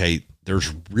 okay,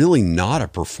 there's really not a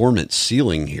performance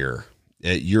ceiling here.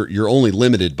 You're only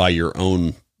limited by your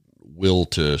own will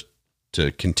to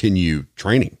continue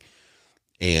training.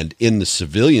 And in the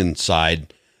civilian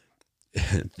side,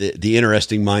 the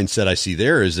interesting mindset I see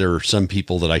there is there are some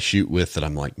people that I shoot with that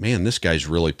I'm like, man, this guy's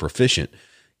really proficient,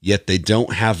 yet they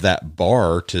don't have that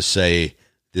bar to say,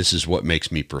 this is what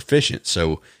makes me proficient.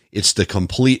 So it's the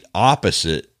complete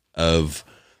opposite of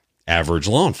average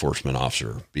law enforcement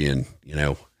officer being,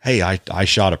 hey, I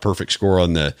shot a perfect score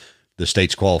on the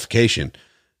state's qualification,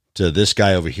 to this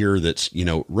guy over here that's,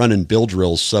 running bill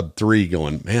drills sub 3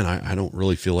 going, man, I don't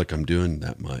really feel like I'm doing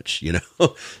that much,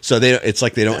 So it's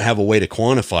like they don't have a way to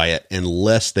quantify it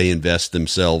unless they invest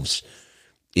themselves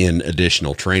in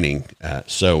additional training.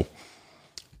 So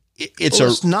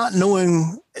it's not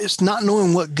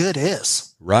knowing what good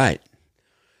is. Right.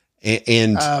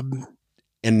 And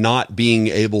not being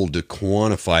able to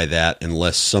quantify that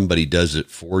unless somebody does it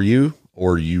for you,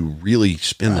 or you really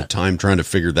spend the time trying to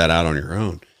figure that out on your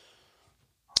own.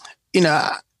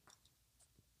 I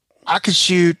could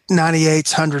shoot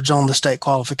 98s, 100s on the state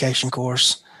qualification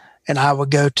course, and I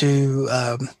would go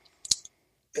to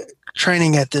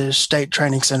training at the state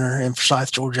training center in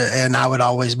Forsyth, Georgia, and I would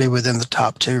always be within the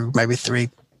top 2, maybe 3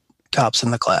 cops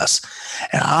in the class.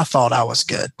 And I thought I was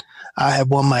good. I had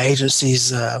won my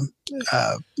agency's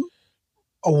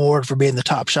award for being the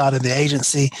top shot in the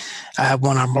agency. I had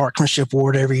won our marksmanship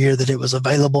award every year that it was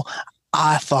available.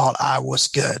 I thought I was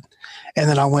good. And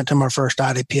then I went to my first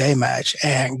IDPA match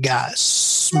and got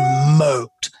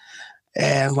smoked.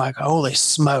 And like, holy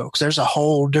smokes, there's a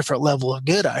whole different level of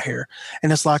good out here.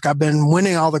 And it's like I've been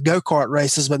winning all the go-kart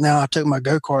races, but now I took my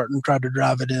go-kart and tried to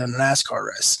drive it in a NASCAR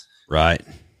race. Right.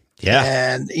 Yeah.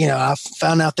 And, I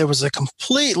found out there was a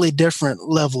completely different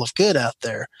level of good out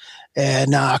there.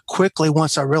 And I quickly,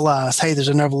 once I realized, hey, there's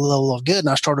another level of good, and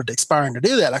I started aspiring to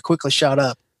do that, I quickly shot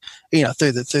up,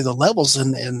 through the levels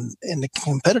in the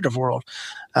competitive world.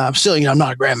 Still, I'm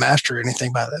not a grandmaster or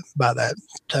anything by that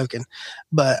token,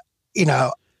 but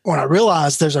when I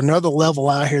realized there's another level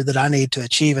out here that I need to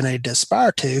achieve and I need to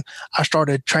aspire to, I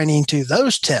started training to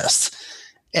those tests,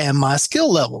 and my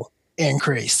skill level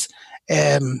increased.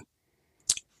 And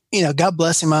God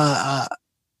bless him,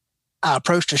 I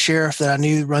approached a sheriff that I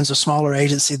knew runs a smaller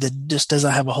agency that just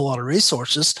doesn't have a whole lot of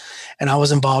resources. And I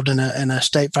was involved in a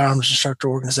state firearms instructor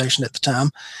organization at the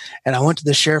time. And I went to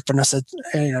the sheriff and I said,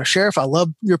 Sheriff, I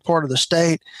love your part of the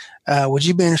state. Would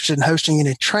you be interested in hosting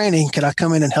any training? Could I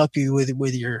come in and help you with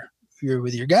your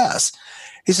guys?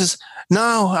 He says,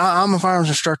 no, I'm a firearms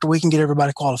instructor. We can get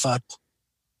everybody qualified.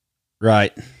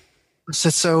 Right. I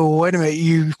said, so wait a minute,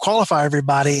 you qualify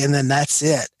everybody and then that's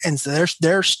it. And so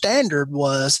their standard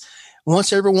was,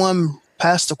 once everyone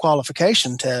passed the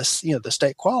qualification test, the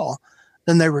state qual,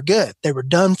 then they were good. They were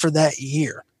done for that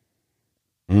year.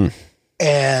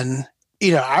 And,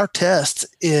 our test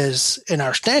is, and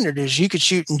our standard is, you could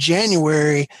shoot in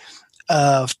January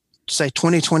of, say,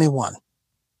 2021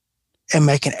 and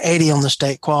make an 80 on the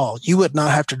state qual. You would not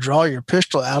have to draw your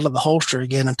pistol out of the holster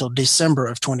again until December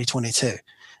of 2022,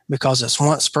 because it's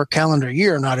once per calendar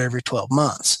year, not every 12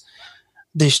 months.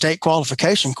 The state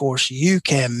qualification course, you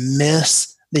can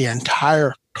miss the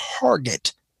entire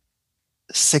target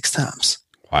 6 times.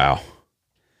 Wow.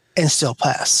 And still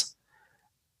pass.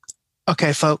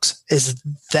 Okay, folks, is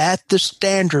that the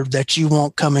standard that you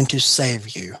want coming to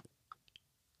save you?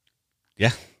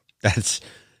 Yeah, that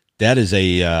is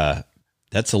a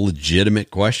That's a legitimate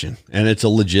question, and it's a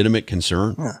legitimate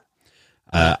concern.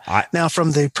 Now,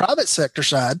 from the private sector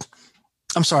side,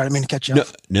 I'm sorry, I didn't mean to cut you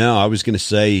off. No, I was going to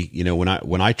say,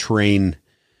 when I train,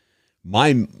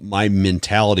 my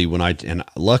mentality and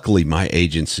luckily my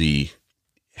agency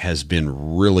has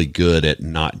been really good at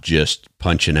not just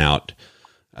punching out,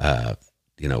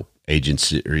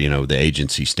 agency or, the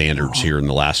agency standards here in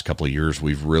the last couple of years.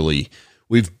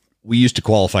 We used to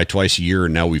qualify twice a year,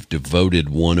 and now we've devoted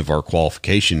one of our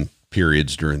qualification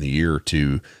periods during the year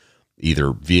to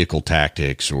either vehicle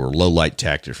tactics or low light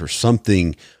tactics or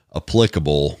something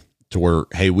applicable to where,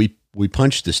 hey, we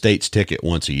punch the state's ticket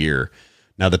once a year.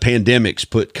 Now the pandemic's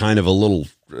put kind of a little,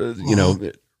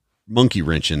 monkey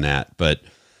wrench in that, but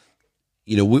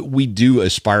we do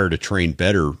aspire to train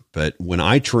better. But when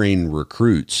I train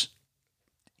recruits,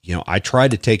 I try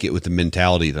to take it with the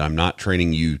mentality that I'm not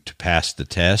training you to pass the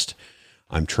test.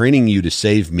 I'm training you to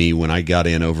save me when I got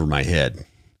in over my head.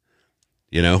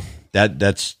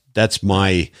 That's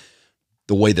the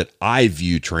way that I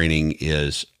view training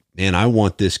is, man, I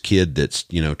want this kid that's,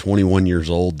 21 years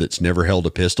old, that's never held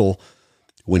a pistol.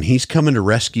 When he's coming to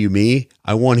rescue me,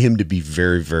 I want him to be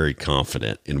very, very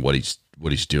confident in what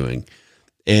he's doing.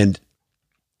 And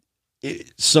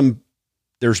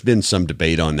there's been some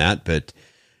debate on that, but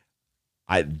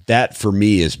that for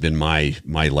me has been my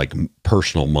like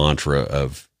personal mantra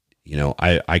of,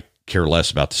 I care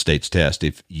less about the state's test.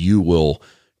 If you will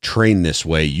train this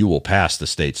way, you will pass the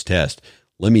state's test.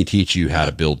 Let me teach you how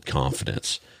to build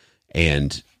confidence.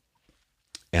 And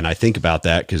I think about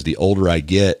that because the older I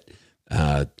get,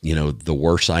 the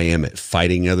worse I am at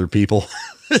fighting other people.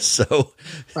 So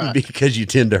because you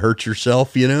tend to hurt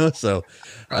yourself, so,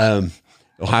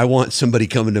 I want somebody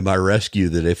coming to my rescue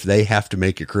that if they have to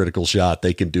make a critical shot,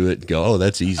 they can do it and go, oh,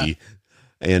 that's easy.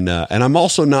 And I'm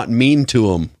also not mean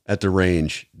to them at the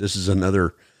range. This is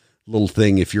another little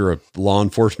thing. If you're a law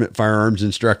enforcement firearms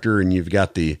instructor and you've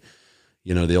got the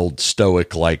old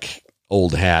stoic, like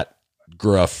old hat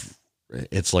gruff,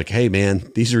 it's like, hey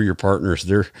man, these are your partners.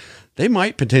 They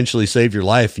might potentially save your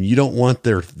life, and you don't want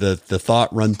the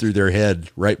thought run through their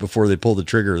head right before they pull the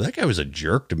trigger. That guy was a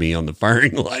jerk to me on the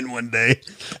firing line one day.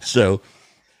 So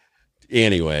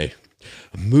anyway,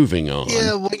 moving on.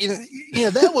 Yeah. Well,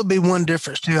 that would be one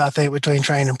difference too, I think, between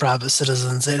trained and private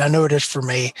citizens. And I know it is for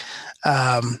me.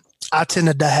 I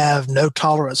tended to have no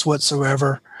tolerance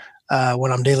whatsoever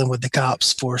when I'm dealing with the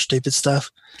cops for stupid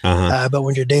stuff. But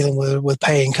when you're dealing with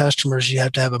paying customers, you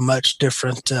have to have a much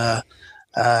different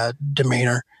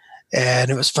demeanor.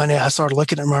 And it was funny. I started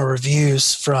looking at my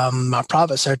reviews from my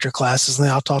private sector classes, and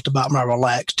they all talked about my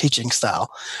relaxed teaching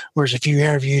style. Whereas if you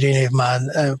interviewed any of my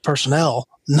personnel,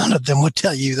 none of them would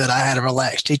tell you that I had a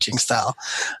relaxed teaching style.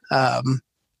 Part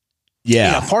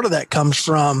of that comes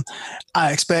from,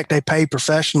 I expect a paid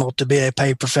professional to be a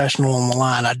paid professional on the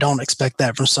line. I don't expect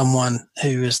that from someone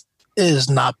who is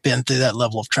not been through that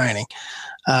level of training.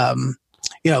 One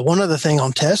other thing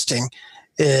on testing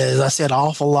is I see an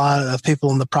awful lot of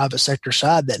people in the private sector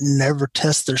side that never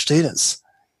test their students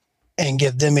and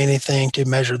give them anything to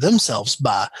measure themselves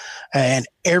by. And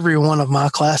every one of my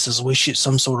classes, we shoot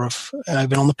some sort of,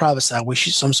 even on the private side, we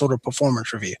shoot some sort of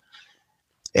performance review.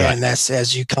 Right. And that's,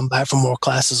 as you come back from more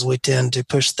classes, we tend to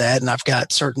push that. And I've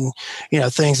got certain,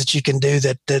 things that you can do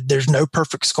that there's no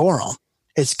perfect score on.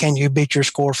 It's, can you beat your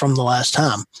score from the last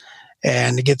time,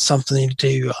 and to get something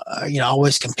to,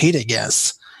 always compete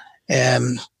against.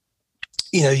 And,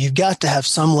 you've got to have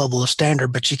some level of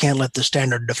standard, but you can't let the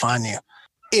standard define you.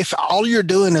 If all you're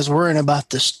doing is worrying about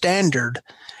the standard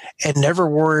and never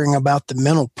worrying about the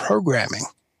mental programming,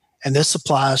 and this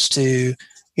applies to,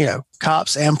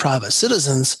 cops and private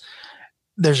citizens,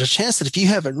 there's a chance that if you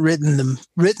haven't written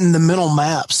the mental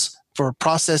maps for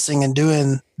processing and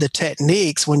doing the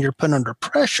techniques when you're put under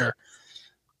pressure,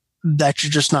 that you're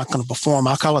just not going to perform.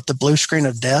 I call it the blue screen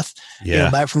of death.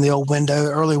 Yeah. Back from the old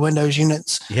early Windows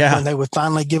units. Yeah. When they would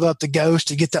finally give up the ghost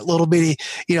to get that little bitty,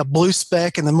 blue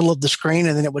speck in the middle of the screen,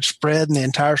 and then it would spread and the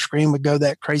entire screen would go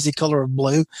that crazy color of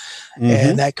blue. Mm-hmm.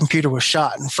 And that computer was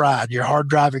shot and fried. Your hard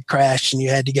drive had crashed, and you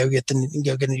had to go get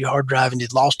a new hard drive, and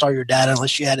you'd lost all your data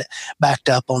unless you had it backed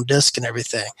up on disk and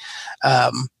everything.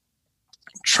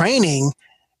 Training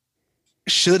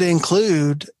should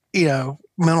include,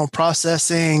 mental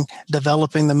processing,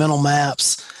 developing the mental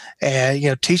maps,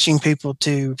 and, teaching people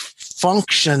to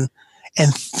function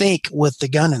and think with the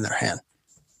gun in their hand.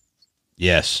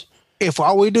 Yes. If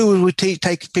all we do is we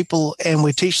take people and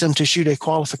we teach them to shoot a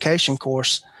qualification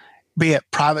course, be it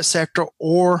private sector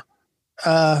or,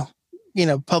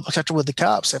 public sector with the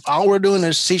cops, if all we're doing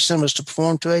is teach them is to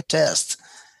perform to a test,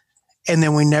 and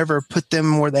then we never put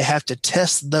them where they have to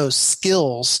test those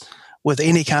skills with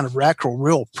any kind of actual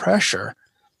real pressure,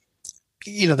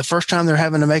 the first time they're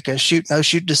having to make a shoot, no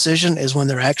shoot decision is when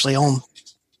they're actually on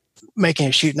making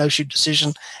a shoot, no shoot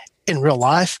decision in real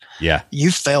life. Yeah.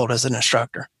 You failed as an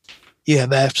instructor. You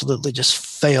have absolutely just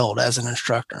failed as an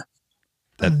instructor.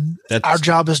 That's our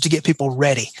job is to get people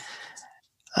ready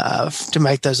to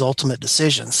make those ultimate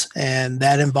decisions. And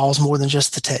that involves more than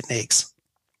just the techniques.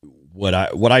 What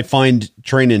I find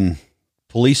training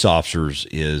police officers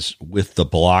is, with the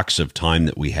blocks of time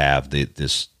that we have,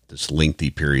 this lengthy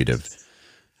period of,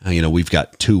 we've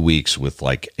got 2 weeks with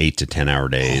like 8 to 10 hour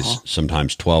days,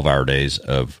 sometimes 12-hour days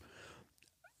of,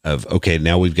 okay,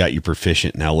 now we've got you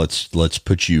proficient. Now let's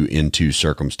put you into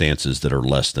circumstances that are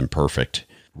less than perfect,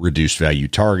 reduced value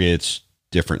targets,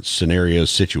 different scenarios,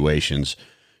 situations,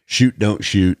 shoot, don't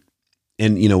shoot.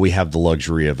 And, we have the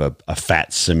luxury of a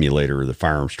FAT simulator, the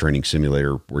firearms training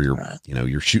simulator, where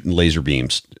you're shooting laser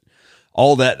beams,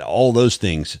 all those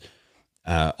things.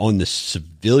 On the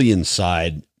civilian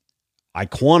side, I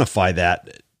quantify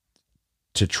that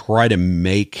to try to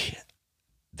make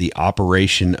the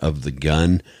operation of the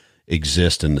gun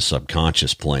exist in the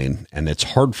subconscious plane. And it's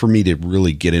hard for me to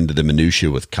really get into the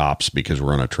minutia with cops because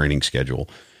we're on a training schedule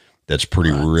that's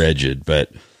pretty rigid,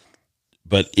 but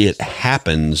it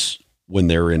happens when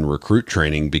they're in recruit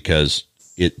training, because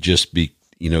it just they're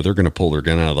going to pull their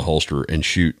gun out of the holster and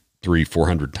shoot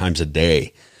 300-400 times a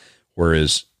day.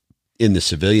 Whereas in the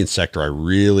civilian sector, I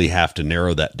really have to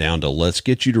narrow that down to, let's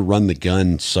get you to run the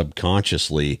gun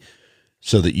subconsciously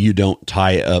so that you don't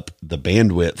tie up the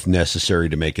bandwidth necessary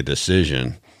to make a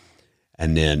decision.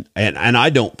 And then, and I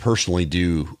don't personally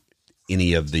do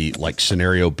any of the like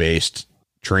scenario based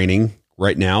training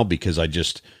right now, because I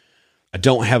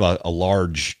don't have a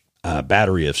large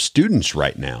battery of students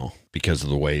right now because of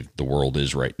the way the world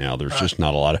is right now. There's just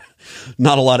not a lot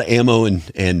of ammo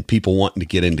and people wanting to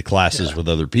get into classes with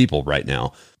other people right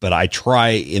now. But I try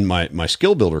in my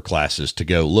skill builder classes to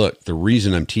go, look, the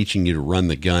reason I'm teaching you to run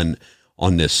the gun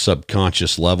on this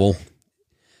subconscious level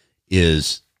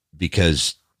is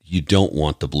because you don't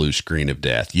want the blue screen of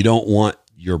death. You don't want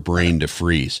your brain to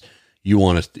freeze. You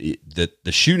want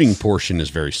the shooting portion is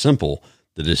very simple.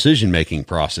 The decision-making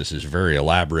process is very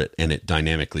elaborate, and it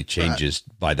dynamically changes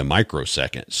by the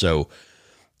microsecond. So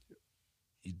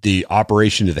the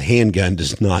operation of the handgun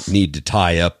does not need to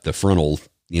tie up the frontal,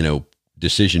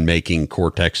 decision-making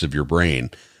cortex of your brain.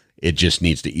 It just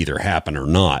needs to either happen or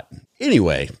not.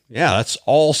 Anyway, yeah, that's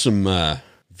all some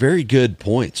very good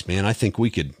points, man. I think we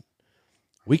could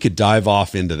dive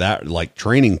off into that like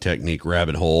training technique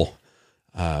rabbit hole.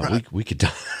 We could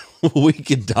we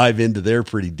could dive into there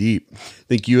pretty deep. I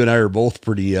think you and I are both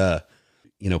pretty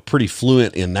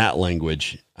fluent in that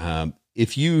language.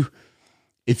 If you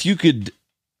could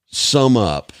sum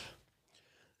up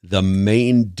the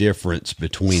main difference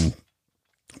between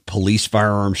police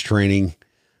firearms training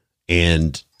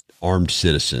and armed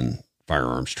citizen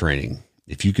firearms training,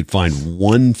 if you could find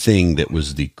one thing that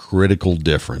was the critical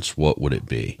difference, what would it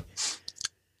be?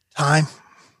 Time.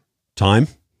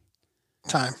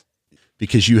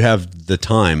 Because you have the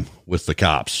time with the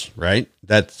cops, right?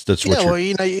 That's what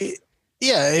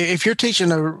if you're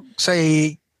teaching a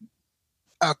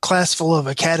class full of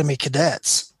academy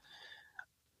cadets,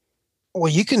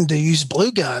 well, you can use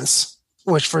blue guns,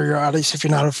 which for your audience, if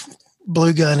you're not a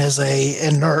blue gun is a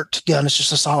inert gun. It's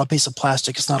just a solid piece of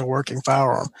plastic. It's not a working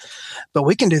firearm, but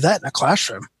we can do that in a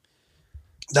classroom.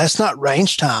 That's not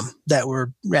range time that we're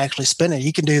actually spending.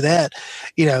 You can do that,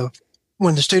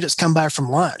 when the students come back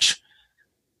from lunch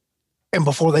and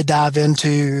before they dive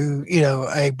into,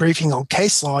 a briefing on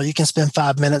case law, you can spend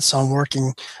 5 minutes on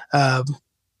working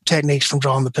techniques from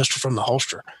drawing the pistol from the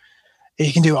holster.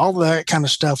 You can do all of that kind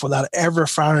of stuff without ever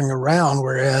firing a round.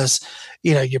 Whereas,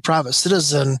 your private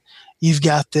citizen, you've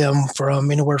got them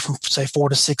from anywhere from say 4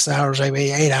 to 6 hours,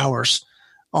 maybe 8 hours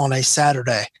on a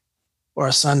Saturday or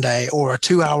a Sunday or a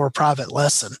 2-hour private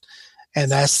lesson.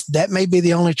 And that may be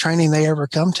the only training they ever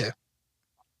come to.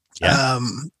 Yeah.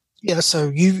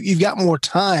 So you've got more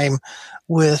time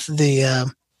with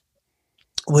the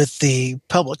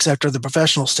public sector, the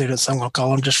professional students, I'm going to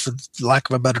call them, just for lack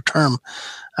of a better term.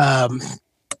 I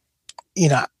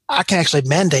can actually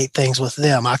mandate things with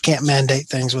them. I can't mandate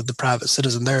things with the private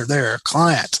citizen. They're a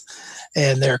client,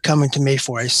 and they're coming to me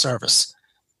for a service.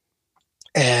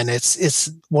 And it's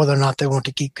whether or not they want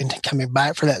to keep coming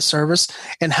back for that service,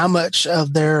 and how much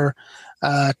of their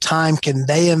time can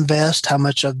they invest, how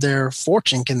much of their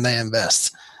fortune can they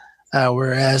invest.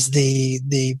 Whereas the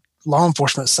law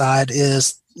enforcement side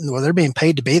is, they're being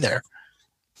paid to be there.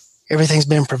 Everything's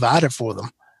been provided for them.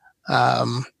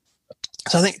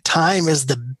 So I think time is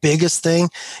the biggest thing,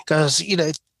 because,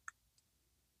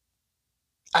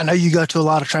 I know you go to a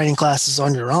lot of training classes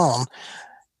on your own.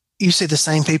 You see the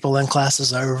same people in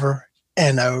classes over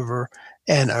and over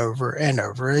and over and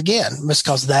over again, just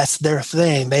because that's their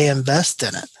thing. They invest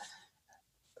in it.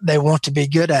 They want to be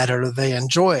good at it, or they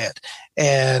enjoy it.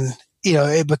 And,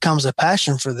 it becomes a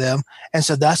passion for them. And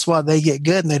so that's why they get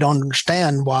good, and they don't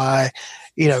understand why,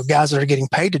 guys that are getting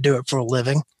paid to do it for a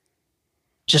living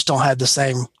just don't have the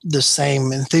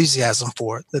same enthusiasm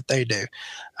for it that they do.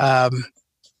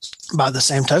 By the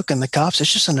same token, the cops,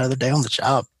 it's just another day on the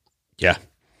job. Yeah.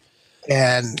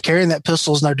 And carrying that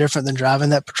pistol is no different than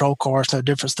driving that patrol car. It's no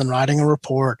different than writing a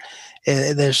report.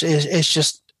 It's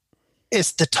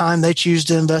the time they choose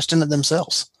to invest in it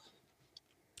themselves.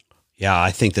 Yeah,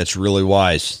 I think that's really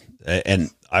wise.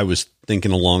 And I was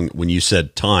thinking along when you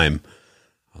said time,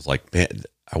 I was like, man,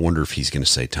 I wonder if he's going to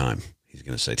say time. He's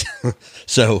going to say time.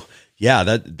 So yeah,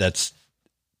 that's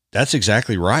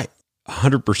exactly right.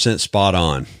 100% spot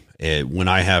on. When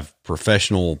I have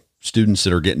professional students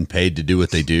that are getting paid to do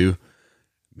what they do,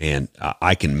 man,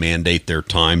 I can mandate their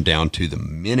time down to the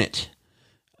minute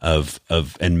and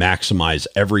maximize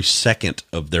every second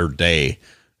of their day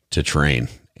to train.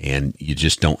 And you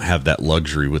just don't have that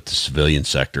luxury with the civilian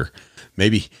sector.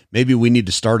 Maybe we need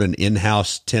to start an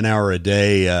in-house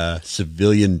 10-hour-a-day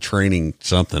civilian training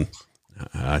something.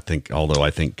 Although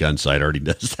I think Gunsight already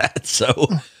does that. So,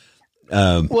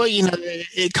 well,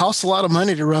 it costs a lot of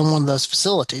money to run one of those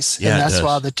facilities. Yeah, and that's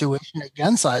why the tuition at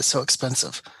Gunsight is so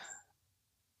expensive.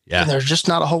 Yeah. And there's just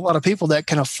not a whole lot of people that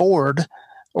can afford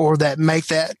or that make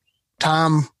that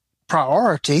time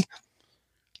priority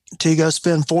to go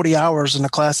spend 40 hours in a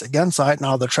class at Gunsight and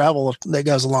all the travel that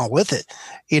goes along with it.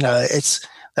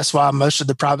 That's why most of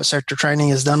the private sector training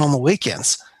is done on the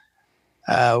weekends.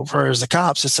 Whereas the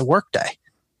cops, it's a work day.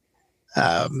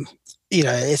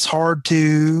 It's hard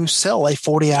to sell a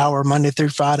 40-hour Monday through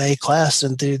Friday class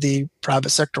into the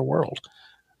private sector world.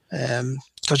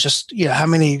 Because how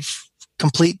many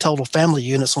complete total family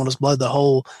units want to blow the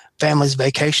whole family's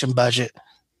vacation budget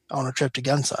on a trip to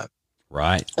Gunsight?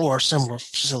 Right. Or a similar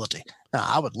facility. Now,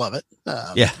 I would love it.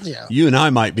 Yeah. You and I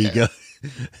might be good.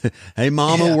 Hey,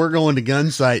 Mama, we're going to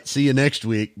Gunsight. See you next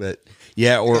week. But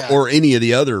or any of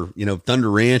the other,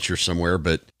 Thunder Ranch or somewhere.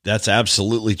 But that's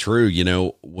absolutely true.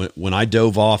 When I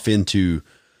dove off into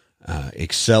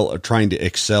trying to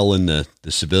excel in the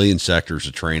civilian sectors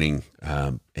of training,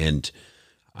 and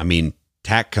I mean,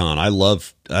 TACCON,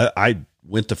 I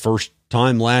went the first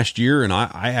time last year, and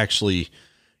I actually,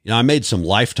 I made some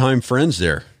lifetime friends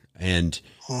there, and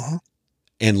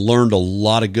learned a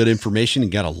lot of good information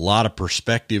and got a lot of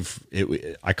perspective.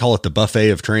 I call it the buffet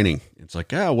of training. It's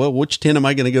like, which tent am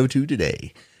I going to go to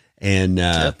today? And,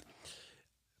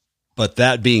 but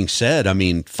that being said, I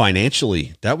mean,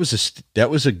 financially, that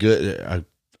was a good,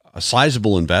 a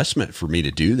sizable investment for me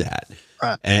to do that.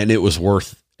 Right. And it was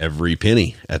worth every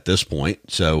penny at this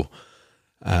point. So,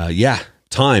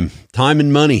 time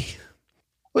and money.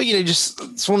 Well,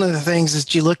 it's one of the things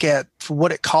that you look at for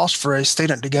what it costs for a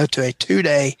student to go to a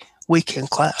 2-day weekend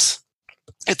class.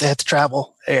 If they have to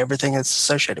travel, everything that's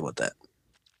associated with that.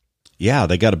 Yeah,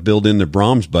 they got to build in their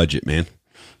Brahms budget, man.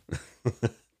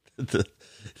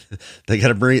 They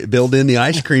got to build in the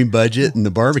ice cream budget and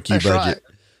the barbecue budget. Right.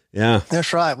 Yeah,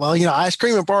 that's right. Well, ice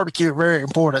cream and barbecue are very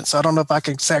important. So I don't know if I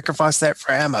can sacrifice that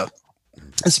for ammo.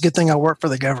 It's a good thing I work for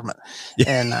the government,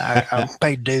 and I'm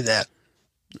paid to do that.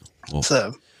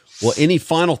 Well, any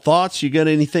final thoughts? You got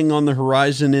anything on the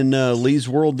horizon in Lee's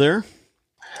world there?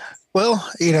 Well,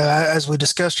 as we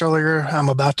discussed earlier, I'm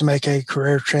about to make a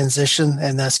career transition,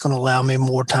 and that's going to allow me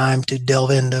more time to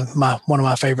delve into one of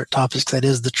my favorite topics, that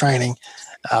is the training.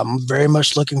 I'm very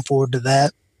much looking forward to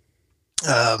that.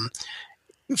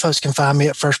 Folks can find me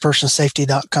at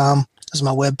firstpersonsafety.com is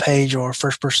my webpage, or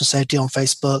First Person Safety on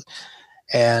Facebook.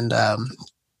 And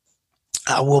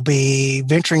I will be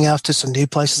venturing out to some new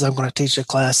places. I'm going to teach a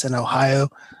class in Ohio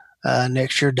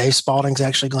next year. Dave Spalding's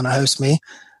actually going to host me.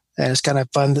 And it's kind of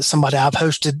fun that somebody I've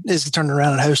hosted is turning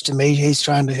around and hosting me. He's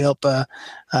trying to help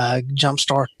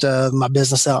jumpstart my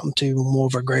business out into more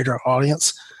of a greater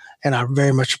audience. And I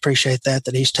very much appreciate that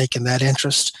he's taken that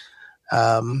interest.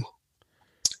 One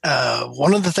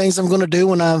of the things I'm going to do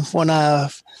when I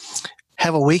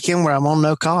have a weekend where I'm on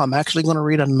no call, I'm actually going to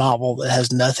read a novel that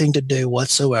has nothing to do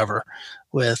whatsoever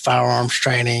with firearms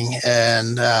training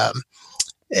and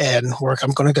work.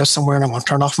 I'm going to go somewhere and I'm going to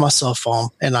turn off my cell phone,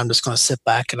 and I'm just going to sit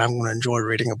back and I'm going to enjoy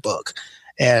reading a book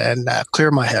and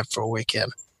clear my head for a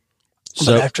weekend.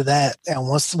 So, but after that, and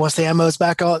once the ammo is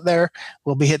back out there,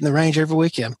 we'll be hitting the range every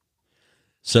weekend.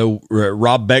 So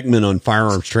Rob Beckman on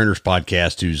Firearms Trainers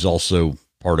Podcast, who's also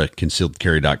part of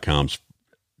concealedcarry.com's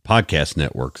podcast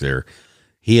network there,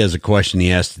 He has a question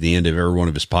he asked at the end of every one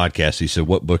of his podcasts. He said,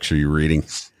 "What books are you reading?"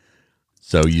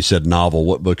 So you said novel.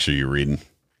 What books are you reading?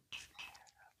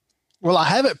 Well, I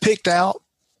haven't picked out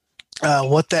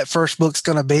what that first book's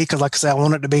going to be because, like I said, I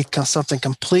want it to be something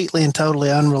completely and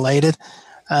totally unrelated.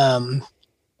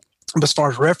 But as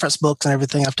far as reference books and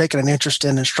everything, I've taken an interest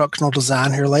in instructional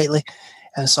design here lately.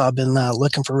 And so I've been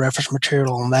looking for reference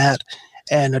material on that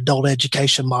and adult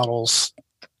education models.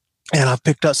 And I've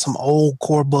picked up some old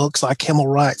core books like Himmel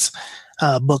Wright's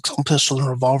books on pistol and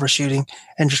revolver shooting,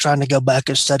 and just trying to go back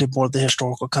and study more of the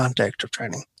historical context of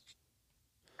training.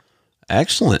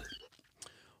 Excellent.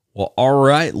 Well, all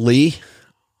right, Lee,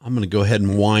 I'm going to go ahead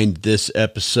and wind this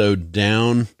episode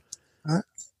down. All right.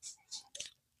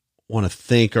 Want to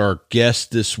thank our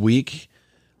guest this week,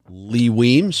 Lee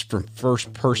Weems from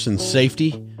First Person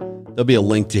Safety. There'll be a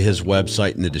link to his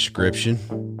website in the description.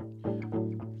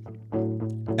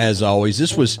 As always,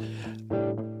 this was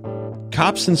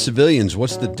Cops and Civilians.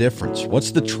 What's the difference?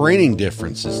 What's the training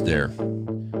differences there?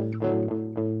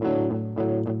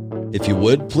 If you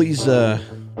would, please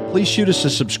shoot us a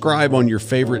subscribe on your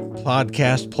favorite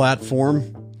podcast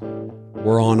platform.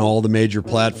 We're on all the major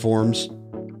platforms.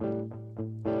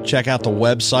 Check out the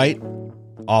website,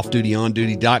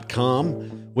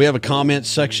 offdutyonduty.com. We have a comment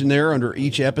section there under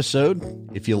each episode.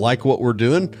 If you like what we're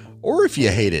doing, or if you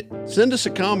hate it, send us a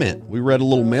comment. We read a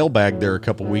little mailbag there a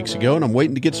couple weeks ago, and I'm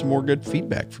waiting to get some more good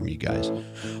feedback from you guys.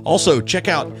 Also, check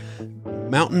out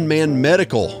Mountain Man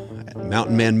Medical at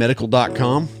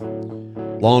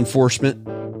mountainmanmedical.com. Law enforcement,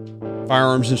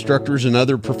 firearms instructors, and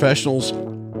other professionals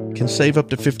can save up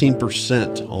to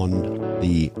 15% on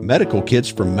the medical kits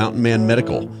from Mountain Man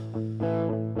Medical.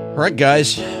 All right,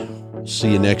 guys,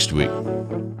 see you next week.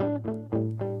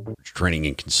 Training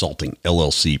and Consulting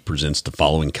LLC presents the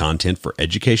following content for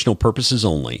educational purposes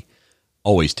only.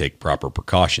 Always take proper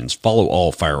precautions, follow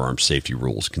all firearms safety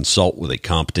rules, consult with a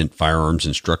competent firearms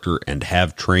instructor, and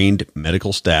have trained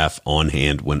medical staff on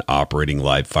hand when operating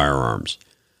live firearms.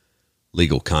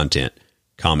 Legal content,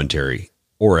 commentary,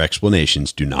 or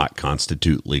explanations do not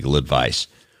constitute legal advice.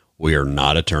 We are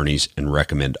not attorneys and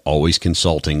recommend always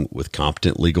consulting with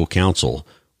competent legal counsel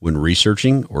when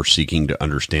researching or seeking to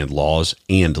understand laws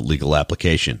and legal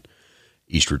application.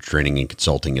 Eastridge Training and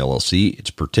Consulting LLC,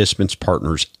 its participants,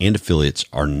 partners, and affiliates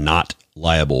are not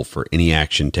liable for any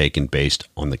action taken based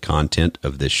on the content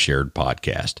of this shared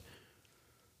podcast.